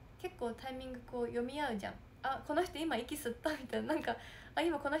結構タイミングこう読み合うじゃん。あ、この人今息吸ったみたいな、なんかあ、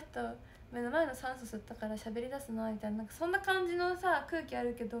今この人目の前の酸素吸ったから喋り出すなみたいな、なんかそんな感じのさ空気あ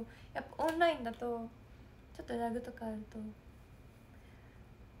るけど、やっぱオンラインだとちょっとラグとかあると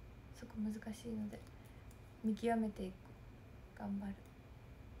そこ難しいので見極めていく。頑張る。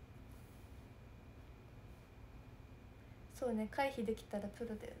そうね、回避できたらプ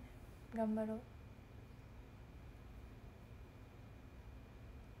ロだよね。頑張ろう。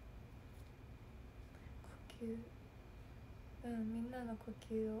呼吸、みんなの呼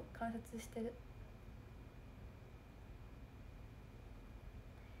吸を観察してる。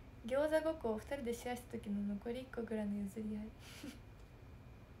餃子5個を2人でシェアした時の残り1個ぐらいの譲り合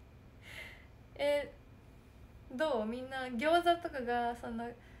いどうみんな餃子とかがその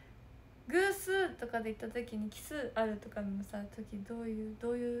偶数とかで言った時に奇数あるとかのさ時どうい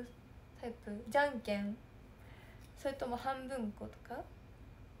うタイプ？じゃんけん？それとも半分ことか？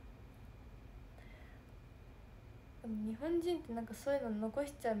でも日本人ってなんかそういうの残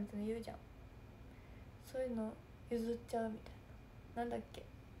しちゃうみたいな言うじゃん。そういうの譲っちゃうみたいな、なんだっけ、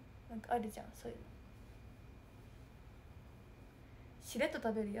なんかあるじゃんそういうの。しれっと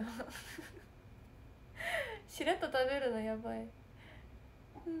食べるよしれっと食べるのやばい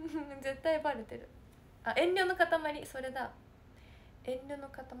絶対バレてる。あ、遠慮の塊、それだ、遠慮の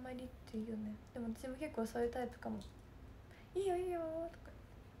塊っていうよね。でも私も結構そういうタイプかも。いいよいいよとか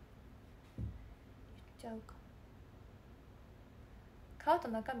言っちゃうか。皮と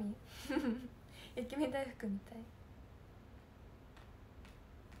中身焼き目大福みたい。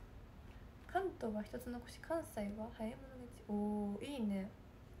関東は一つ残し、関西は早い者勝ち。おお、いいね、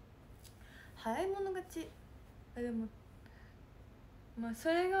早い者勝ち。でもまあそ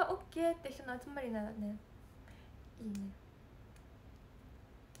れが OK って人の集まりならね、いいね。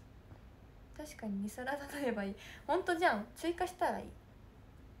確かに2皿頼めばいい。ほんとじゃん、追加したらいい。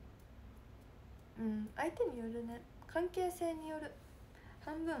相手によるね、関係性による。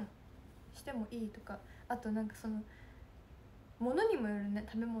半分してもいいとか、あとなんかそのものにもよるね、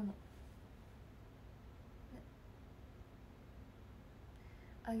食べ物、ね、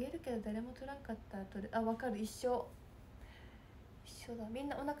あげるけど誰も取らんかったら取る。あ、分かる、一緒だ。みん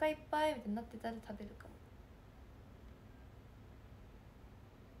なお腹いっぱいみたいになってたら食べるかも。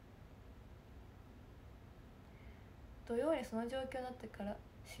土曜にその状況になってから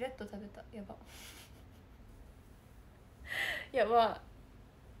しれっと食べた。やばやば、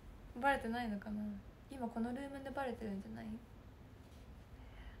バレてないのかな。今このルームでバレてるんじゃない？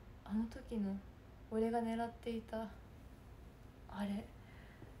あの時の俺が狙っていたあれ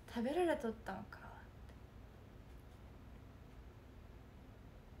食べられとったんか。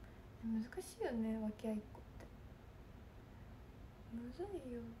難しいよね、分け合いっこってむず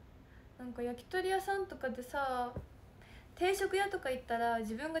いよ。なんか焼き鳥屋さんとかでさ、定食屋とか行ったら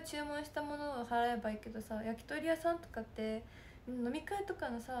自分が注文したものを払えばいいけどさ、焼き鳥屋さんとかって飲み会と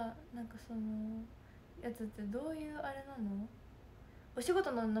かのさ、なんかそのやつってどういうあれなの？お仕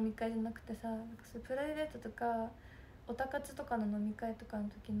事の飲み会じゃなくてさ、なんかそういうプライベートとかおたかつとかの飲み会とかの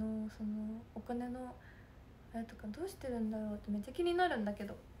時のそのお金のあれとかどうしてるんだろうってめっちゃ気になるんだけ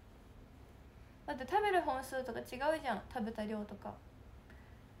ど。だって食べる本数とか違うじゃん、食べた量とか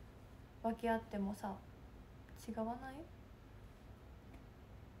分け合ってもさ違わない？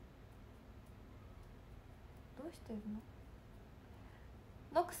どうしてるの？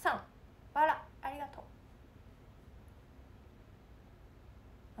ノクさん、バラありがとう。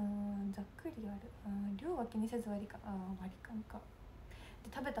ざっくりある。量は気にせず割り勘。割り勘か。で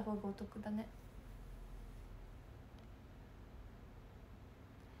食べた方がお得だね。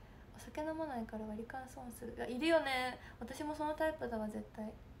お酒飲まないから割り勘損する。いるよね、私もそのタイプだわ絶対。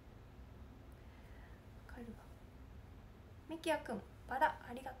わかるわ。みきやくん、バラ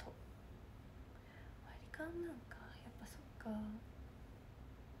ありがとう。割り勘なんか、やっぱそっか。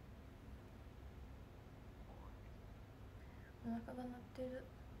お腹が鳴ってる。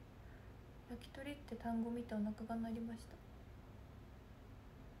焼き鳥って単語見てお腹が鳴りました。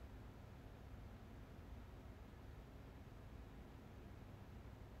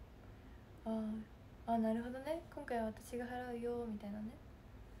なるほどね、今回は私が払うよみたいなね。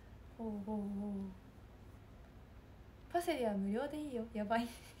ほうほうほう。パセリは無料でいいよ。やばい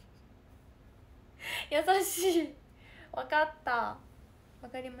優しい。わかった、わ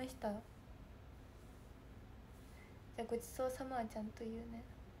かりました。じゃあごちそうさまはちゃんと言うね。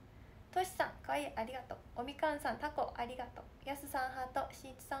としさんかわいいありがとう。おみかんさんタコありがとう。やすさんハート。し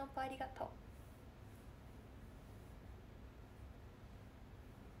んいちさんおっぱいありがとう。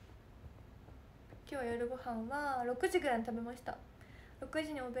今日夜ご飯は6時ぐらいに食べました。6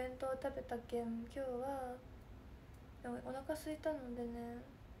時にお弁当食べたけん、今日はでもお腹空いたのでね、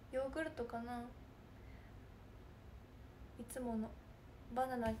ヨーグルトかな、いつものバ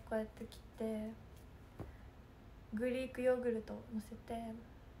ナナこうやって切ってグリークヨーグルトをのせて、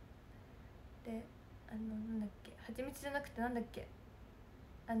でなんだっけ、蜂蜜じゃなくてなんだっけ、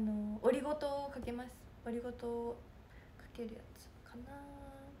オリゴ糖をかけます。オリゴ糖をかけるやつかな。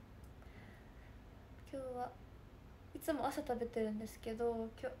今日はいつも朝食べてるんですけど、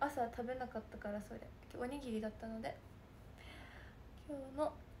今日朝食べなかったから、それ今日おにぎりだったので、今日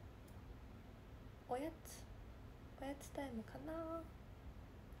のおやつタイムかな。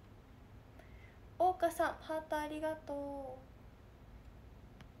大岡さんハートありがと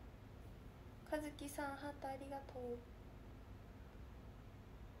かずきさんハートありがとう。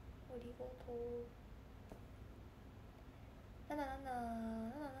ありがとう。7777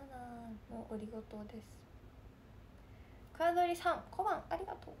のありがとうです。かどりさん小判あり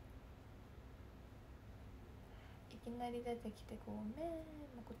がとう。いきなり出てきてごめん、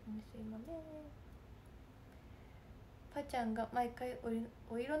誠にすいません。ぱちゃんが毎回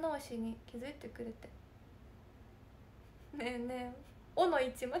お色直しに気づいてくれて、ねえねえおの位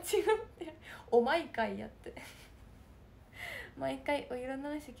置間違ってるお毎回やって毎回お色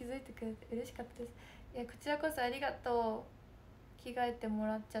直し気づいてくれて嬉しかったです。いやこちらこそありがとう。着替えても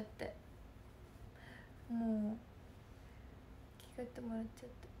らっちゃって、もう着替えてもらっちゃっ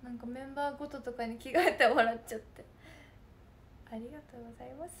て、なんかメンバーごととかに着替えてもらっちゃってありがとうござ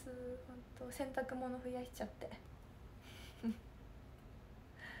います。本当洗濯物増やしちゃって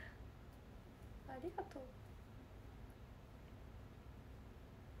ありがとう。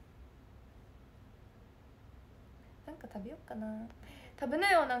なんか食べようかな。食べな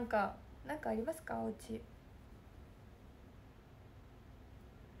よ。なんかありますかおうち。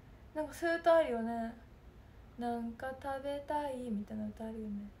なんかそういう歌あるよね。なんか食べたいみたいな歌あるよ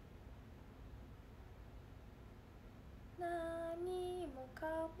ね。何もか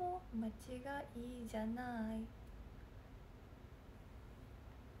も間違いじゃない、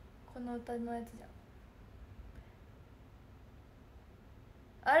この歌のやつじゃ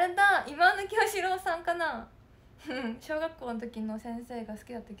ん。あれだ、今の清志郎さんかな小学校の時の先生が好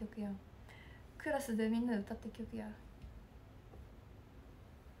きだった曲や。クラスでみんなで歌った曲や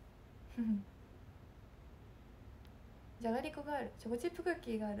じゃがりこがある、チョコチップクッ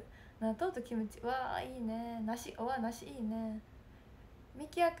キーがある、納豆とキムチ、わあいいね。梨、おわ梨いいね。み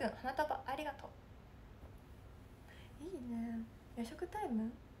きやくん花束ありがとう。いいね。夜食タイ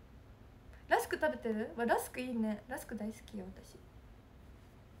ム。ラスク食べてるわ。ラスクいいね。ラスク大好きよ私。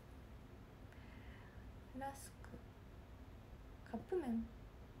ラスクカップ麺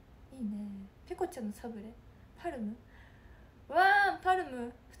いいね。ペコちゃんのサブレパルム、うわーパル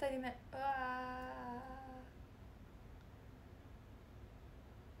ム2人目、うわ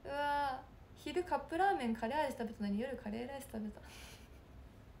ー昼カップラーメンカレー味食べたのに夜カレーライス食べた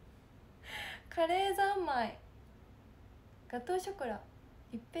カレー三昧、ガトーショコラ、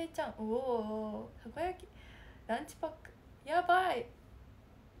一平ちゃん、おおたこ焼き、ランチパック、やばい。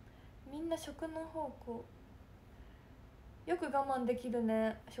みんな食の方向、よく我慢できる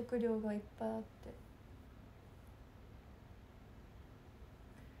ね。食料がいっぱいあって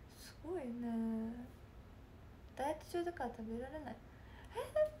すごいね。ダイエット中だから食べられない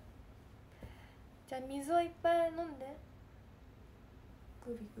じゃあ水をいっぱい飲んで、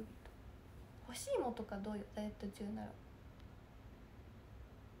グビグビと。干し芋とかどうよ、ダイエット中なら。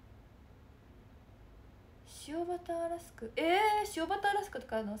塩バターラスク、塩バターラスクと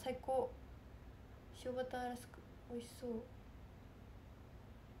かあるの最高。塩バターラスク美味しそう。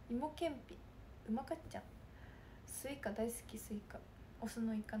芋けんぴうまかっちゃん、スイカ大好き。スイカ、お酢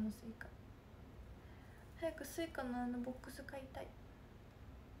のイカのスイカ。早くスイカのボックス買いたい。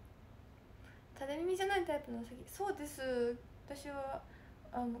垂れ耳じゃないタイプのウサギ、そうです。私は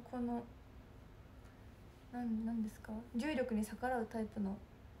このなんですか、重力に逆らうタイプの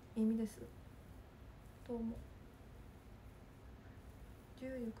意味です。どうも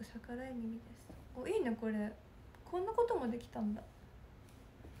重力逆らい耳です。おいいねこれ、こんなこともできたんだ。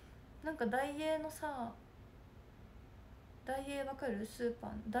なんかダイエーのさ、ダイエーわかる？スーパ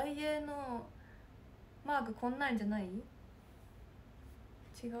ーのダイエーのマークこんなんじゃない？違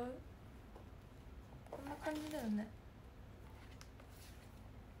う？こんな感じだよね。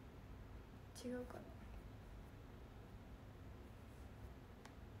違うかな。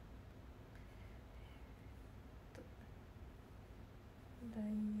ダイ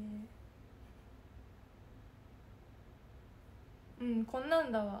エー、こんな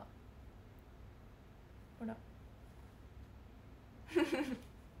んだわ。ほら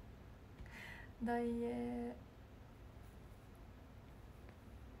ダイエ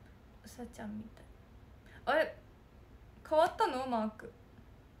ーうさちゃんみたい。あれ変わったの？マーク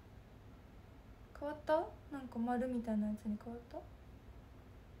変わった？なんか丸みたいなやつに変わった？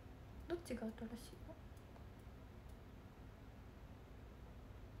どっちが新しいの？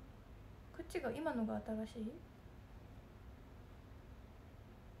こっちが今のが新しい？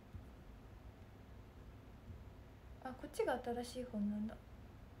あ、こっちが新しい本なんだ。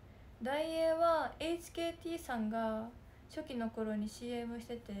ダイエーは HKT さんが初期の頃に CM し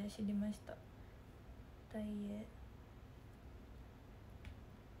てて知りました。ダイエー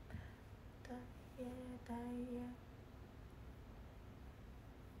ダイエーダイエー、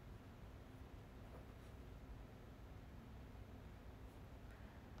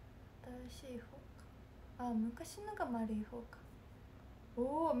しい方か。あ、昔のが丸い方か。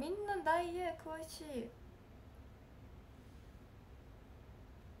おお、みんなダイエー詳しい。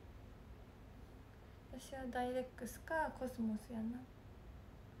私はダイレックスかコスモスやな。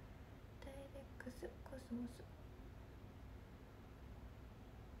ダイレックス、コスモス。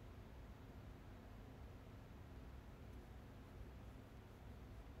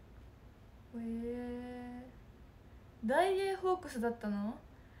ダイエーホークスだったの？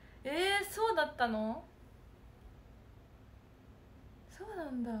そうだったの？そうな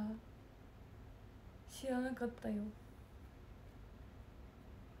んだ。知らなかったよ。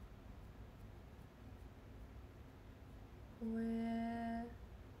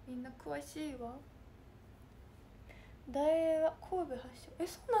みんな詳しいわ。ダイエーは神戸発祥。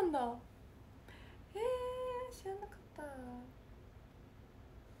そうなんだ。知らなかった。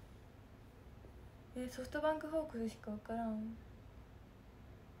ソフトバンクホークスしか分からん。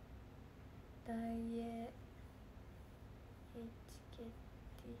ダイエー HKT。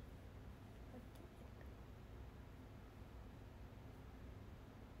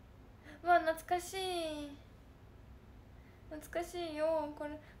 わ、懐かしい。懐かしいよ。こ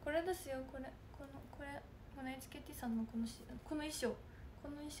れですよ。この HKT さんのこの衣装、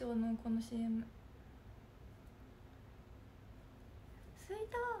のこの CM。 スイー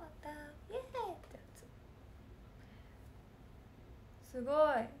トウォーターイエーイってやつ。すごい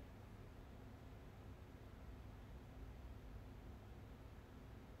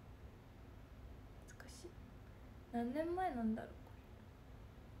懐かしい。何年前なんだろ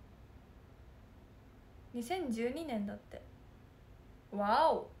う。2012年だって。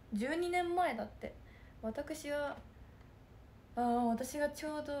わお、12年前だって。私がち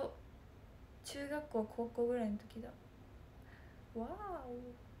ょうど中学校高校ぐらいの時だ。わおわ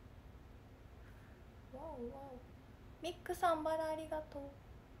おわお。ミックさん、バラありがとう。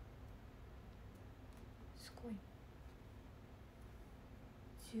すごい。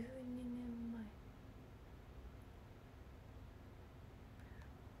12年前。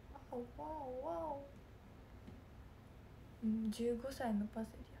わおわおわお。15歳のパセ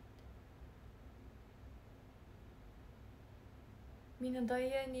リやって。みんなダイ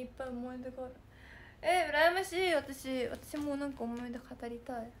エーにいっぱい思い出がある。羨ましい。私もなんか思い出語り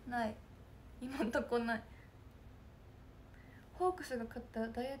たい。ない、今んとこない。ホークスが勝ったら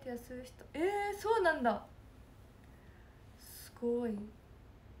ダイエット痩せる人。そうなんだ。すごい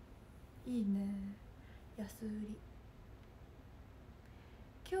いいね。安売り。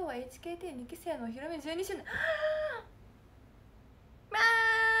今日は HKT2 期生のお披露目12周年。まあ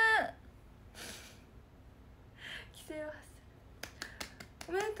規制を発する。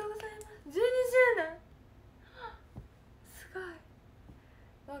おめでとうございます。12周年。すごい。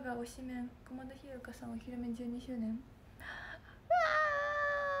我が推しメン駒田ひろかさんお披露目12周年。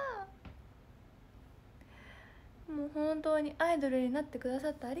もう本当にアイドルになってくださ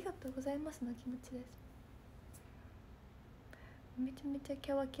ってありがとうございますの気持ちです。めちゃめちゃ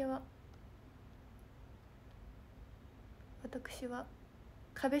キャワキャワ。私は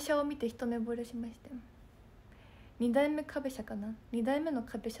壁車を見て一目惚れしました。2代目壁車かな。2代目の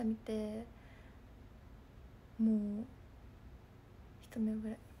壁車見てもう一目惚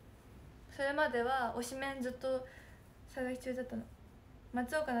れ。それまでは推しメンずっと探し中だったの。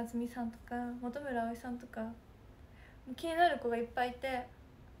松岡夏実さんとか本村葵さんとか気になる子がいっぱいいて、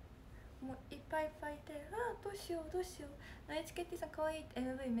もういっぱいいっぱいいて、どうしようどうしよう、HKT さんかわいいって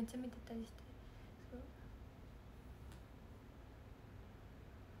MV めっちゃ見てたりして。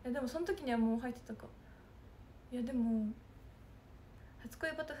そうでもその時にはもう入ってたか。いやでも初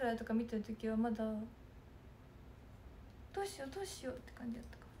恋バタフライとか見てる時はまだどうしようどうしようって感じだっ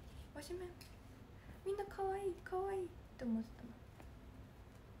たか。わしめみんなかわいいかわいいって思ってたの。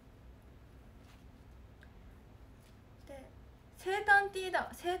で生誕 T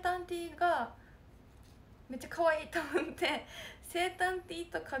だ。生誕 T がめっちゃ可愛いと思って生誕 T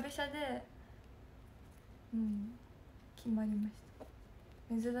と壁車で決まりました。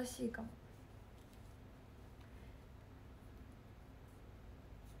珍しいかも。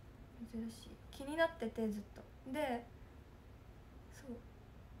珍しい。気になっててずっと。でそう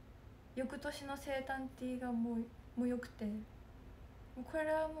翌年の生誕 T がもうよくて、もうこ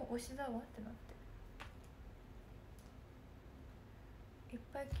れはもう推しだわってなって、いっ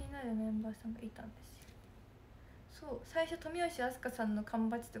ぱい気になるメンバーさんがいたんですよ。そう最初富吉飛鳥さんの缶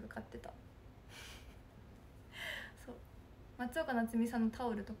バッジとか買ってたそう松岡夏実さんのタ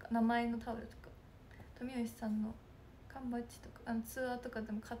オルとか名前のタオルとか富吉さんの缶バッジとかツアーとか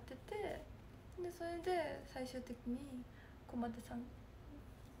でも買ってて、でそれで最終的に駒田さん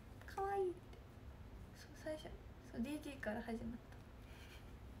かわいいって。そう最初そう DD から始まっ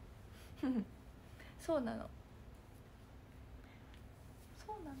たそうなの、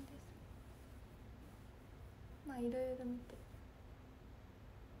そうなんです。まあいろいろ見て、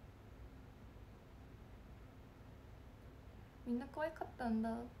みんな可愛かったんだ。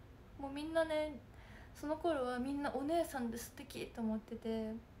もうみんなね、その頃はみんなお姉さんで素敵と思って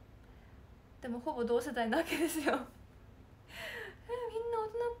て、でもほぼ同世代なわけですよみんな大人っ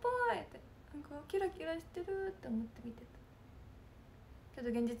ぽいって、なんかキラキラしてるって思って見てたけ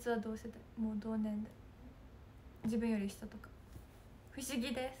ど、現実は同世代、もう同年代、自分より下とか。不思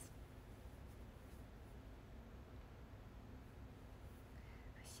議です。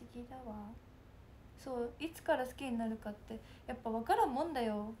不思議だわ。そう、いつから好きになるかってやっぱ分からんもんだ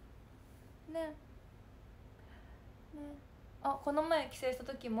よね。あ、この前帰省した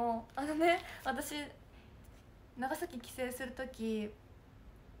時も私長崎帰省する時、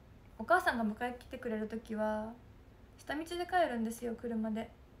お母さんが迎え来てくれる時は下道で帰るんですよ、車で。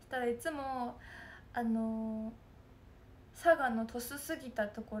したらいつも佐賀の鳥栖過ぎた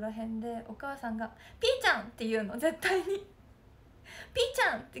ところらへんでお母さんが「ピーちゃん!」って言うの、絶対に「ピーち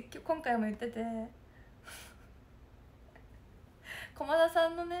ゃん!」って今回も言ってて駒田さ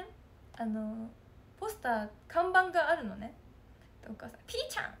んのね、ポスター看板があるのね。お母さん「ピー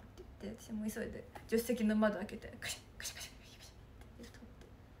ちゃん!」って言って、私も急いで助手席の窓開けてカシャカシャカシャカシャカシャって撮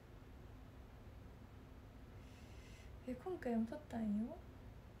って、今回も撮ったんよ。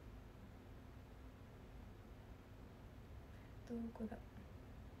どこだ、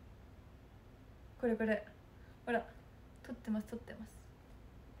これほら、撮ってます。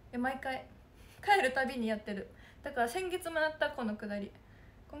毎回帰るたびにやってる。だから先月もやった、このくだり。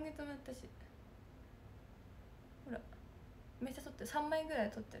今月もやったし、ほらめっちゃ撮ってる。3枚ぐら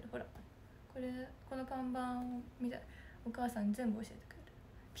い撮ってる。ほらこの看板を見たお母さん全部教えてくれる。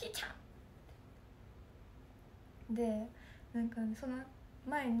ピーちゃんで、なんかね、その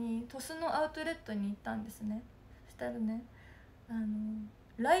前に鳥栖のアウトレットに行ったんですね。そしたらね、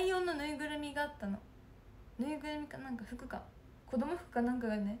ライオンのぬいぐるみがあったの。ぬいぐるみかなんか服か子供服かなんか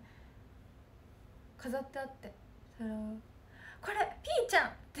がね飾ってあって、それを「これピーちゃん!」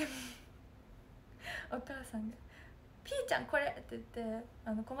ってお母さんが「ピーちゃんこれ!」って言って、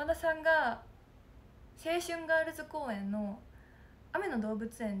駒田さんが青春ガールズ公園の雨の動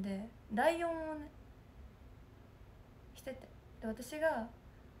物園でライオンをねしてて、で私が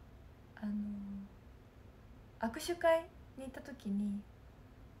握手会に行った時に、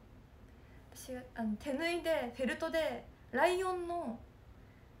私が手縫いでフェルトでライオンの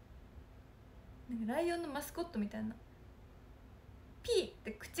マスコットみたいな、P っ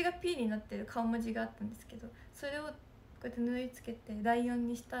て口が P になってる顔文字があったんですけど、それをこうやって縫い付けてライオン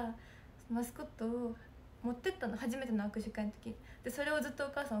にしたマスコットを持ってったの、初めての握手会の時で。それをずっとお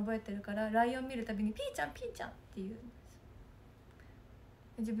母さん覚えてるから、ライオン見るたびに「ピーちゃんピーちゃん」って言うんです。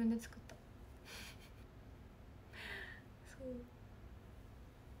自分で作ったそう、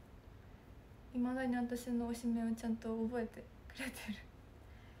いまだに私の推しメンをちゃんと覚えてくれてる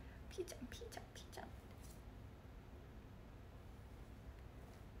ピーちゃんピーちゃんピーちゃん、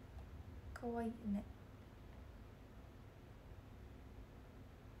かわいいね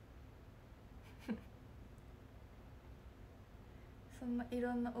そんない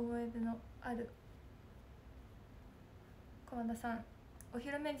ろんな思い出のある駒田さん、お披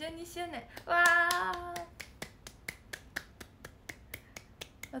露目12周年わー。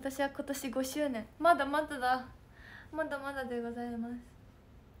私は今年5周年、まだまだだ、まだまだでございます。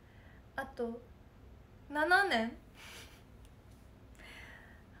あと7年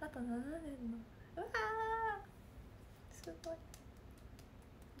あと7年の、うわーすごい、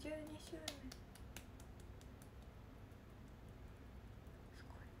12周年す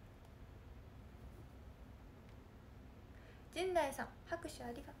ごい。陣内さん拍手あ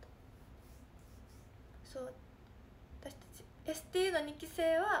りがとう。そう、私たち STU の2期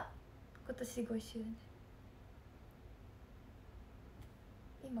生は今年5周年、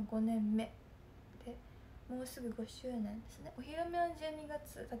今5年目で、もうすぐ5周年ですね。お披露目は12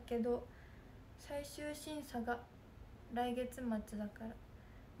月だけど最終審査が来月末だから、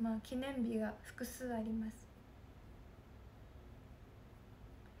まあ記念日が複数あります。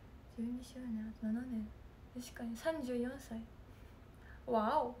12周年あと7年、確かに34歳、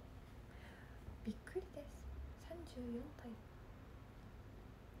わおびっくりです。34歳、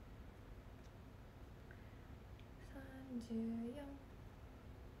34、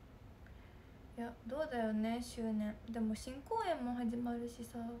いやどうだよね、周年。でも新公演も始まるし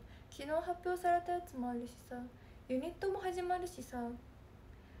さ、昨日発表されたやつもあるしさ、ユニットも始まるしさ、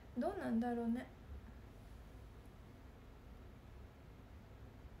どうなんだろうね。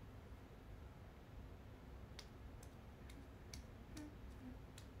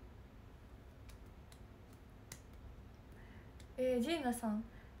ジーナさん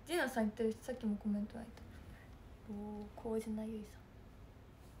言ってる人、さっきもコメント入った。麹名ゆいさ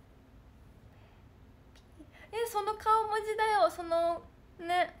ん、その顔文字だよ。その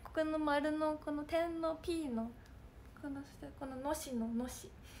ね、この丸のこの点の P のこののしののし、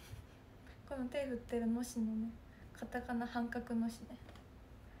この手振ってるのしのね、カタカナ半角のしね。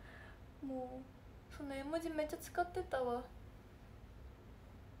もうその絵文字めっちゃ使ってたわ。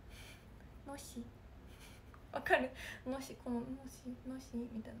のしわかる？のし、こののし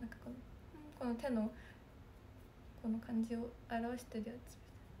みたいな、なんかこの手のこの感じを表してるやつ。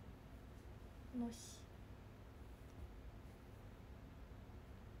のし、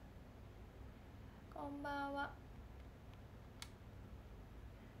こんばんは。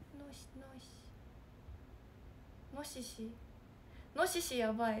のしし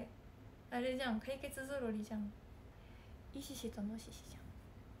やばい。あれじゃん、解決ぞろりじゃん。イシシとのししじゃん。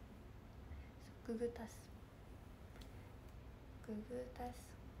ググタス、グーグルプ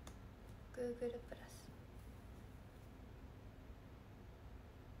ラス。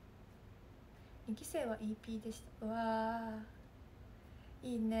2期生は EP でした。うわー、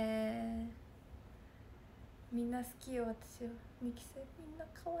いいね。みんな好きよ、私は。2期生みんな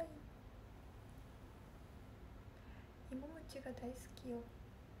可愛い。芋餅が大好きよ。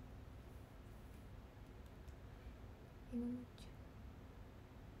芋餅、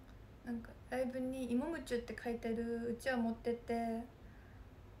なんかライブに芋餅って書いてるうちわ持ってて、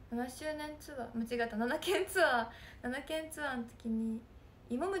7周年ツアー、間違った、7件ツアーの時に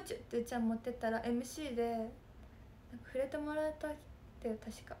芋餅ってうちわ持ってたら MC でなんか触れてもらえたって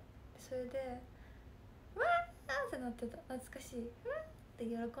確か。それでわーってなってた。懐かしい。って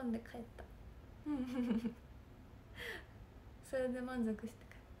喜んで帰ったそれで満足して帰っ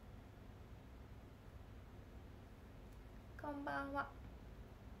た。こんばんは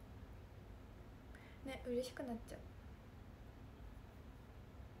ね、嬉しくなっちゃ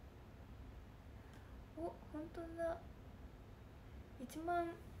う。お、本当だ、1万、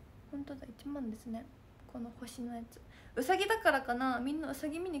本当だ、1万ですね。この星のやつ、うさぎだからかな。みんなうさ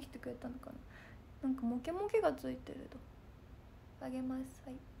ぎ見に来てくれたのかな。なんかモケモケがついてると。あげます。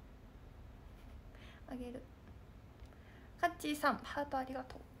はい、あげる。カッチーさん、ハートありが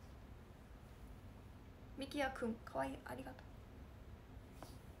とう。ミキヤくん、かわいい、ありがと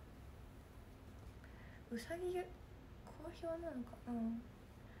う。うさぎ好評なのかな。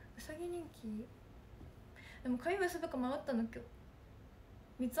うさぎ人気。でもかゆいすとか迷ったの今日。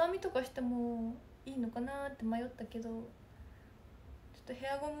三つ編みとかしてもいいのかなって迷ったけど、ちょっとヘ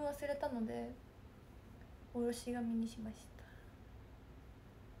アゴム忘れたのでおろし紙にしました。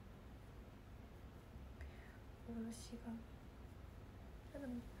おろし紙。で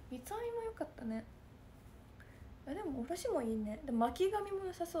も三つ編みも良かったね。でもおろしもいいね。でも巻き髪も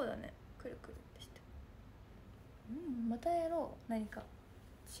良さそうだね。くるくるってして。またやろう、何か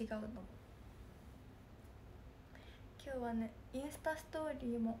違うのも。今日はね、インスタストー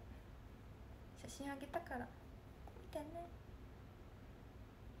リーも写真あげたから見てね、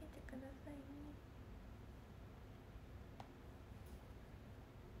見てくださいね。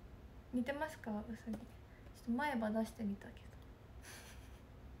似てますか、うさぎ。ちょっと前歯出してみたけ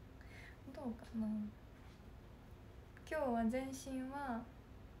どどうかな。今日は全身は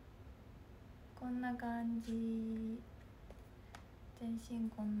こんな感じ。全身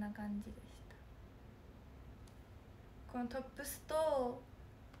こんな感じでした。このトップスと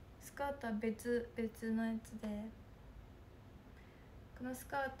スカートは別のやつで、このス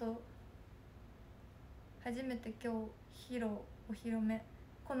カート初めて今日お披露目。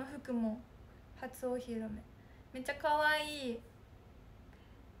この服も初お披露目。めっちゃ可愛い。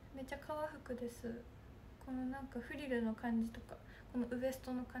めっちゃ革服です。このなんかフリルの感じとか、このウエス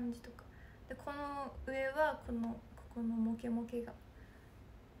トの感じとかで、この上はここのモケモケが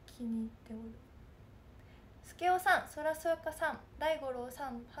気に入っておる。スケオさん、そらそよかさん、大五郎さ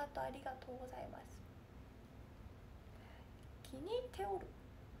ん、ハートありがとうございます。気に入っておる。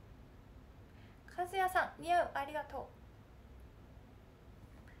和也さん、似合う、ありがと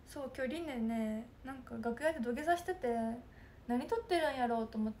う。そう、今日リネね、なんか楽屋で土下座してて、何撮ってるんやろう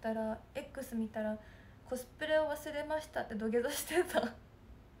と思ったら X 見たらコスプレを忘れましたって土下座してた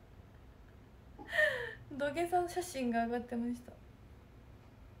土下座写真が上がってました。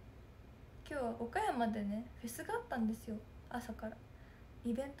今日は岡山でね、フェスがあったんですよ。朝から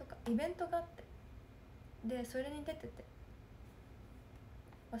イベントがあって、でそれに出てて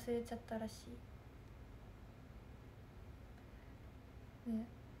忘れちゃったらしいね。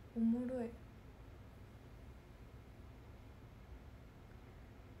おもろい。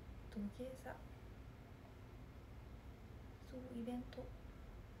土下座、そう、イベント。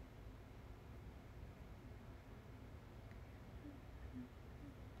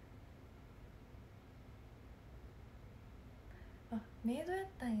メイドやっ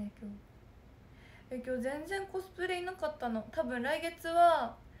たんや今日。今日全然コスプレいなかったの。多分来月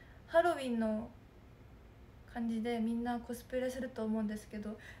はハロウィンの感じでみんなコスプレすると思うんですけ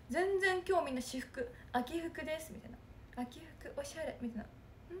ど、全然今日みんな私服、秋服ですみたいな、秋服おしゃれみたいな、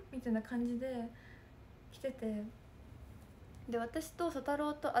みたいな感じで着てて、で私と曽太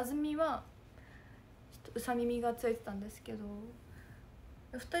郎と安住はちょっとうさ耳がついてたんですけど、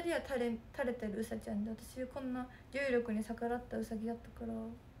2人は垂れてるうさちゃんで、私こんな重力に逆らったうさぎだったから、なん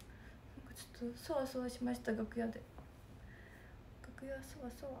かちょっとそわそわしました。楽屋でそわ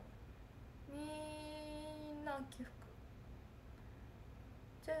そわ、みんな秋服、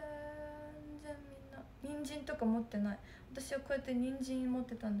全然みんな人参とか持ってない。私はこうやって人参持っ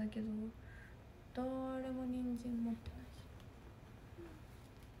てたんだけど、誰も人参持って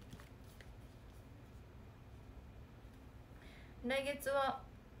ないし、来月は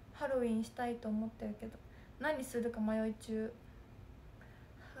ハロウィンしたいと思ってるけど何するか迷い中。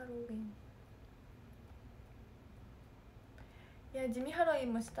ハロウィン、いや地味ハロウィ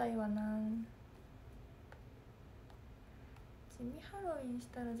ンもしたいわな。地味ハロウィンし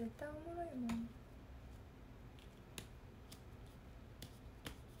たら絶対おもろいもん。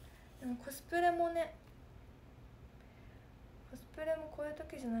でもコスプレもね、コスプレもこういう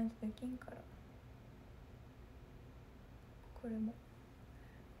時じゃないとできんから。これも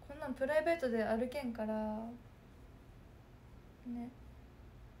こんなんプライベートで歩けんからね。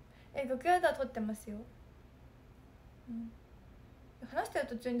楽屋では撮ってますよ。話してる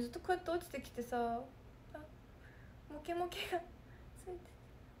途中にずっとこうやって落ちてきてさ、モケモケがついて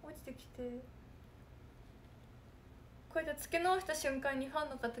落ちてきて、こうやって付け直した瞬間にファ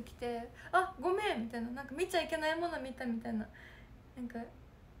ンの方来て「あごめん」みたいな、なんか見ちゃいけないもの見たみたいな、なんか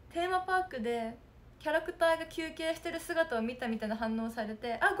テーマパークでキャラクターが休憩してる姿を見たみたいな反応され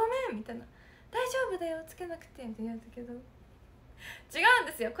て「あごめん」みたいな「大丈夫だよつけなくて」みたいな言われたけど、違うん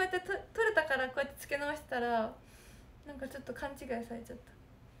ですよ。こうやって撮れたからこうやってつけ直したらなんかちょっと勘違いされちゃっ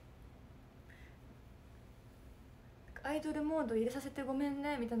た。アイドルモード入れさせてごめん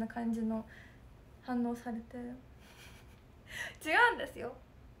ねみたいな感じの反応されて違うんですよ、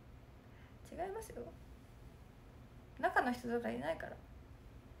違いますよ、中の人とかいないから。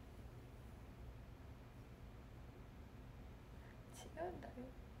違うんだよ、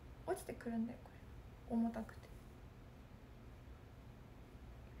落ちてくるんだよこれ、重たくて。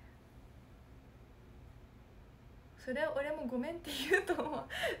それは俺もごめんって言うと思う。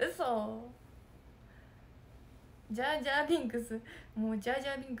嘘。ジャージャービンクス、もうジャージ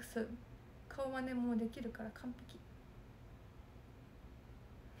ャービンクス顔真似もうできるから完璧。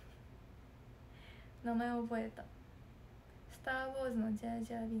名前覚えた。スター・ウォーズのジャー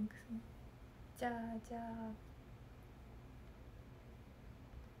ジャービンクスのジャージャー、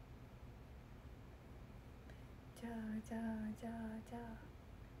ジャージャージャージャー、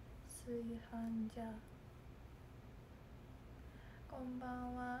炊飯ジャー。こんば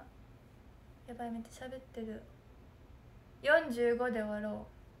んは。やばい、めっちゃ喋ってる。45で終わろ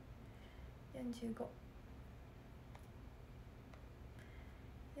う。45にし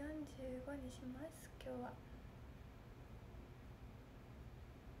ます今日は。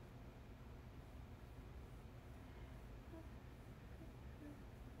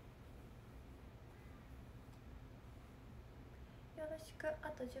よろしく。あ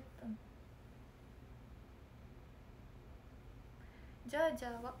と10分。ジャージャ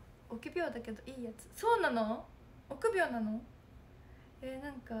ーは臆病だけどいいやつ。そうなの？臆病なの？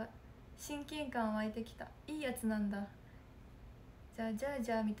なんか親近感湧いてきた。いいやつなんだ。じゃあジャー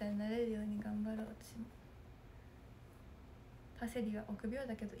ジャーみたいになれるように頑張ろう。私もパセリは臆病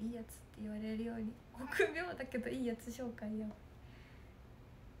だけどいいやつって言われるように。臆病だけどいいやつ紹介よ。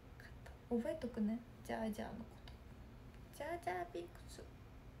覚えとくね、ジャージャーのこと。ジャージャービンクス。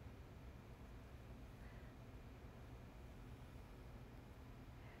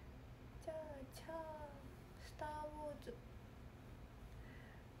ジャージャースター・ウォーズ。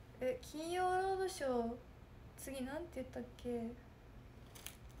金曜ロードショー次なんて言ったっけ。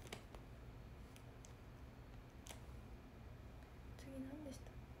次何でした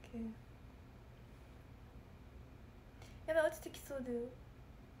っけ。やばい、落ちてきそうだよ。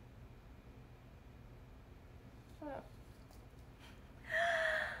ほら大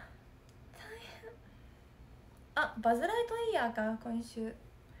変。あ、バズ・ライトイヤーか。今週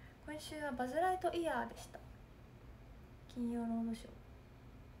はバズ・ライトイヤーでした。金曜ロードショー。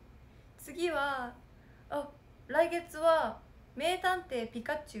次は来月は名探偵ピ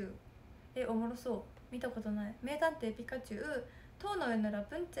カチュウ。おもろそう。見たことない。名探偵ピカチュウ、塔の上のラ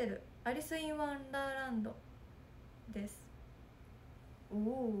プンツェル、アリス・イン・ワンダーランドです。お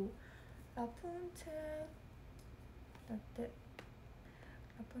お、ラプンツェルだって。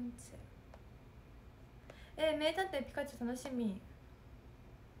ラプンツェル。名探偵ピカチュウ楽しみ。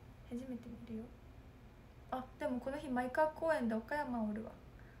初めて見るよ。あ、でもこの日前川公園で岡山おるわ。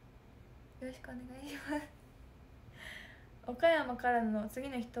よろしくお願いします。岡山からの次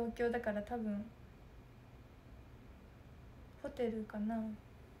の日東京だから多分ホテルかな。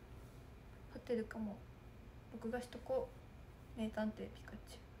ホテルかも。録画しとこう。名探偵ピカ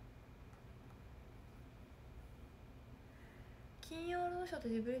チュウ。金曜ロードショーと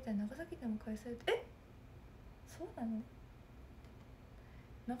ジブリ展長崎でも開催。そうなの？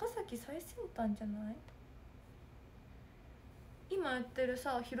長崎最先端じゃない？今やってる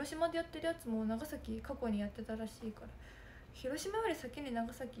さ、広島でやってるやつも長崎過去にやってたらしいから、広島より先に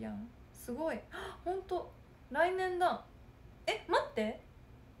長崎やん。すごい。ほんと来年だ。待って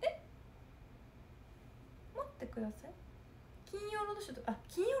待ってください。金曜ロードショーと、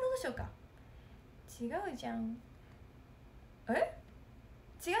金曜ロードショーか。違うじゃん。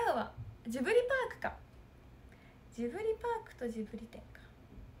違うわ。ジブリパークか。ジブリパークとジブリ展か。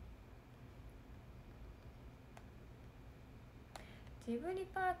ジブリ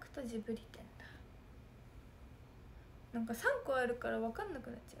パークとジブリ展だ。なんか3個あるから分かんなく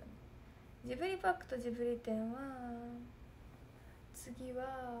なっちゃうね。ジブリパークとジブリ展は次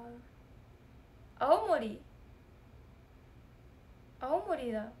は青森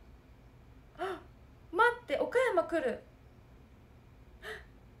だ。待って、岡山来る。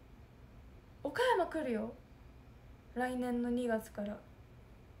岡山来るよ。来年の2月から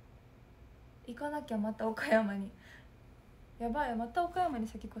行かなきゃ。また岡山に。やばい、また岡山に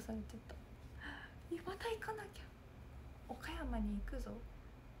先越されちゃった。また行かなきゃ。岡山に行くぞ。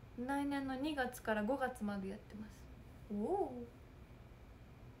来年の2月から5月までやってます。おお。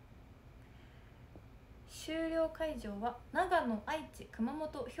終了会場は長野、愛知、熊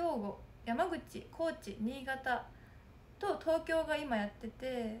本、兵庫、山口、高知、新潟と東京が今やって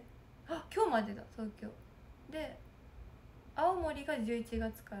て、今日までだ。東京で、青森が11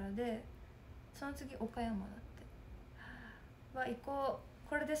月からで、その次岡山だって。行こう。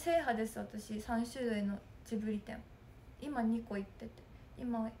これで制覇です。私3種類のジブリ展今2個行ってて、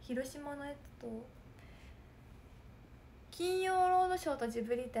今広島のやつと金曜ロードショーとジ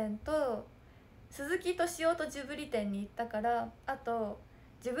ブリ展と鈴木敏夫とジブリ展に行ったから、あと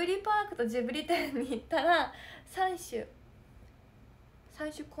ジブリパークとジブリ展に行ったら3種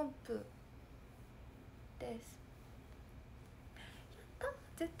コンプです。やった。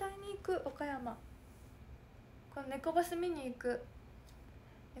絶対に行く。岡山。この猫バス見に行く。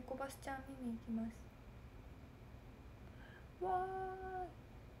猫バスちゃん見に行きます。わーい。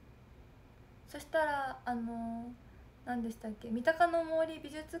そしたら何でしたっけ、三鷹の森美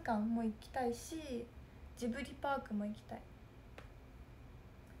術館も行きたいし、ジブリパークも行きたい。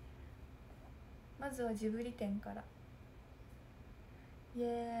まずはジブリ展から。イエ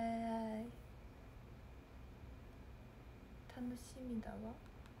ーイ。楽しみだわ。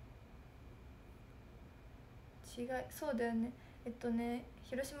そうだよね。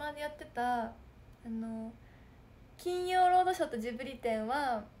広島でやってた金曜ロードショーとジブリ展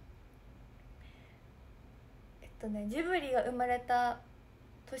はジブリが生まれた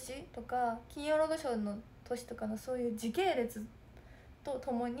年とか金曜ロードショーの年とかのそういう時系列と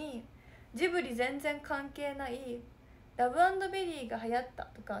ともに、ジブリ全然関係ないラブ&ベリーが流行った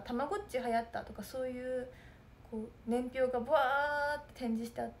とかたまごっち流行ったとか、そういう年表がブワーって展示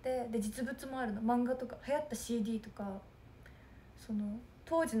してあって、で実物もあるの。漫画とか流行った CD とか、その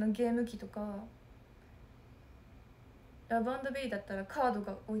当時のゲーム機とか、ラブ&ベリーだったらカード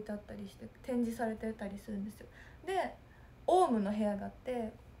が置いてあったりして展示されてたりするんですよ。でオウムの部屋があっ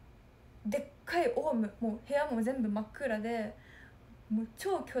て、でっかいオウム、もう部屋も全部真っ暗で、もう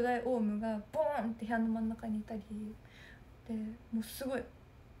超巨大オウムがボーンって部屋の真ん中にいたりで、もうすごい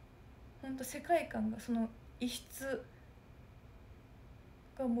ほんと世界観が、その一室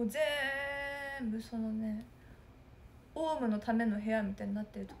がもう全部そのね、オウムのための部屋みたいになっ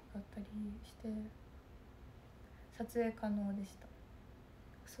てるとこがあったりして撮影可能でした。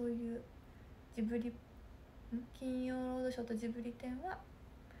そういうジブリ金曜ロードショーとジブリ展は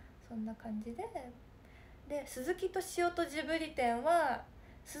そんな感じで、鈴木敏夫とジブリ展は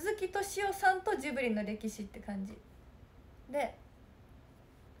鈴木敏夫さんとジブリの歴史って感じで、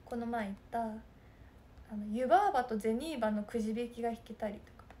この前言った湯婆婆とゼニーバのくじ引きが引けたりと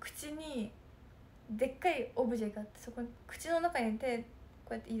か、口にでっかいオブジェがあって、そこに口の中に手こ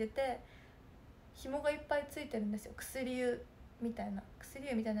うやって入れて紐がいっぱいついてるんですよ。薬湯みたいなや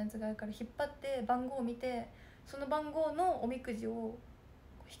つがあるから、引っ張って番号を見て、その番号のおみくじを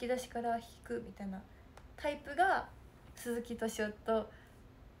引き出しから引くみたいなタイプが鈴木敏夫と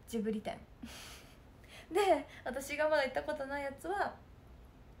ジブリ展で、私がまだ行ったことないやつは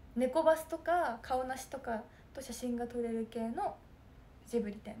猫バスとか顔なしとかと写真が撮れる系のジブ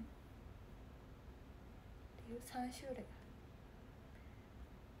リ展っていう3種類ある。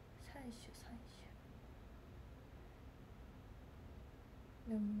3種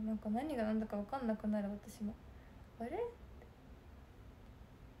でもなんか何が何だか分かんなくなる私も。あれ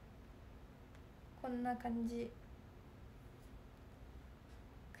こんな感じ、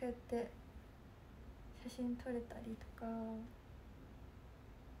こうやって写真撮れたりとか、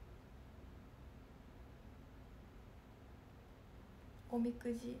おみ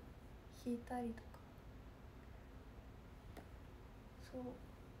くじ引いたりとか、そう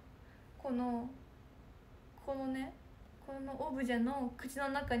このね、このオブジェの口の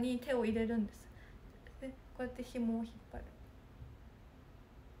中に手を入れるんです。でこうやって紐を引っ張る、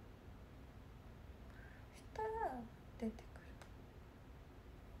そしたら出てくる。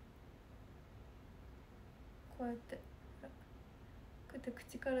こうやって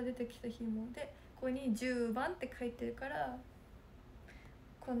口から出てきた紐で、ここに10番って書いてるから、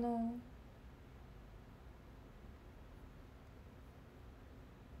この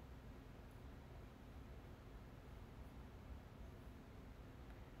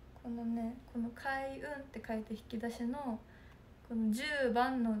ね、この開運って書いて引き出しのこの10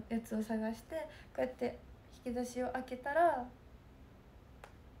番のやつを探して、こうやって引き出しを開けたら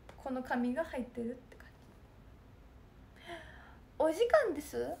この紙が入ってるって感じ。お時間で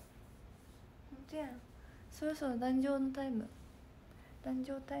す。ほんとやん、そろそろ壇上タイム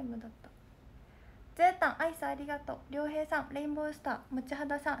だった。ゼータンアイスありがとう。良平さん、レインボースター、もちは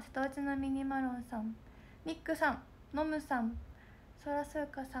ださん、瀬戸内のミニマロンさん、ミックさん、ノムさん、ソラスー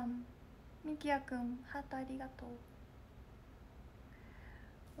カさん、ミキヤくん、ハートありがと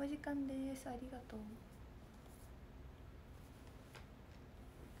う。お時間です。ありがとう。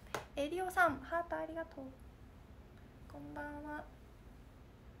エリオさん、ハートありがとう。こんばんは。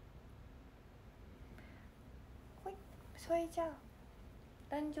ほい、それじゃあ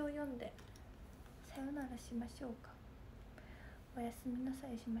壇上読んでさよならしましょうか。おやすみなさ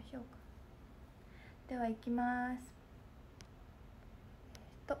いしましょうか。では行きます。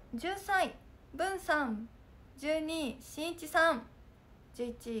13位文さん、12位しんいちさん、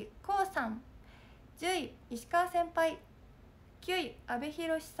11位こうさん、10位石川先輩、9位阿部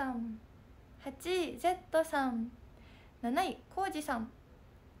寛さん、8位 Z さん、7位こうじさん、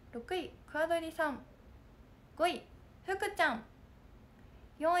6位くわどりさん、5位ふくちゃん、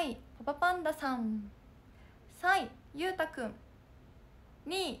4位パパパンダさん、3位ゆうたくん、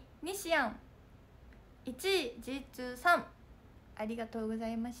2位にしやん、1位 G2 さん。ありがとうござ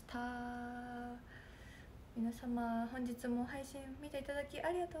いました。皆様本日も配信見ていただきあ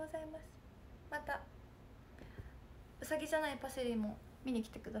りがとうございます。またうさぎじゃないパセリも見に来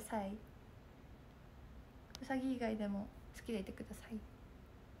てください。うさぎ以外でも好きでいてください。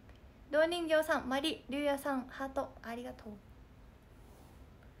老人形さん、マリ、りゅうやさん、ハートありがとう。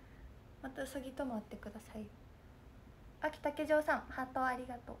またうさぎとも会ってください。秋竹城さん、ハートあり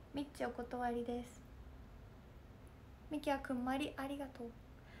がとう。みっちお断りです。みきやくん、まりありがとう。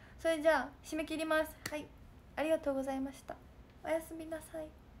それじゃあ締め切ります。はい、ありがとうございました。おやすみなさい。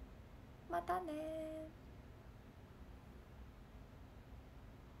またね。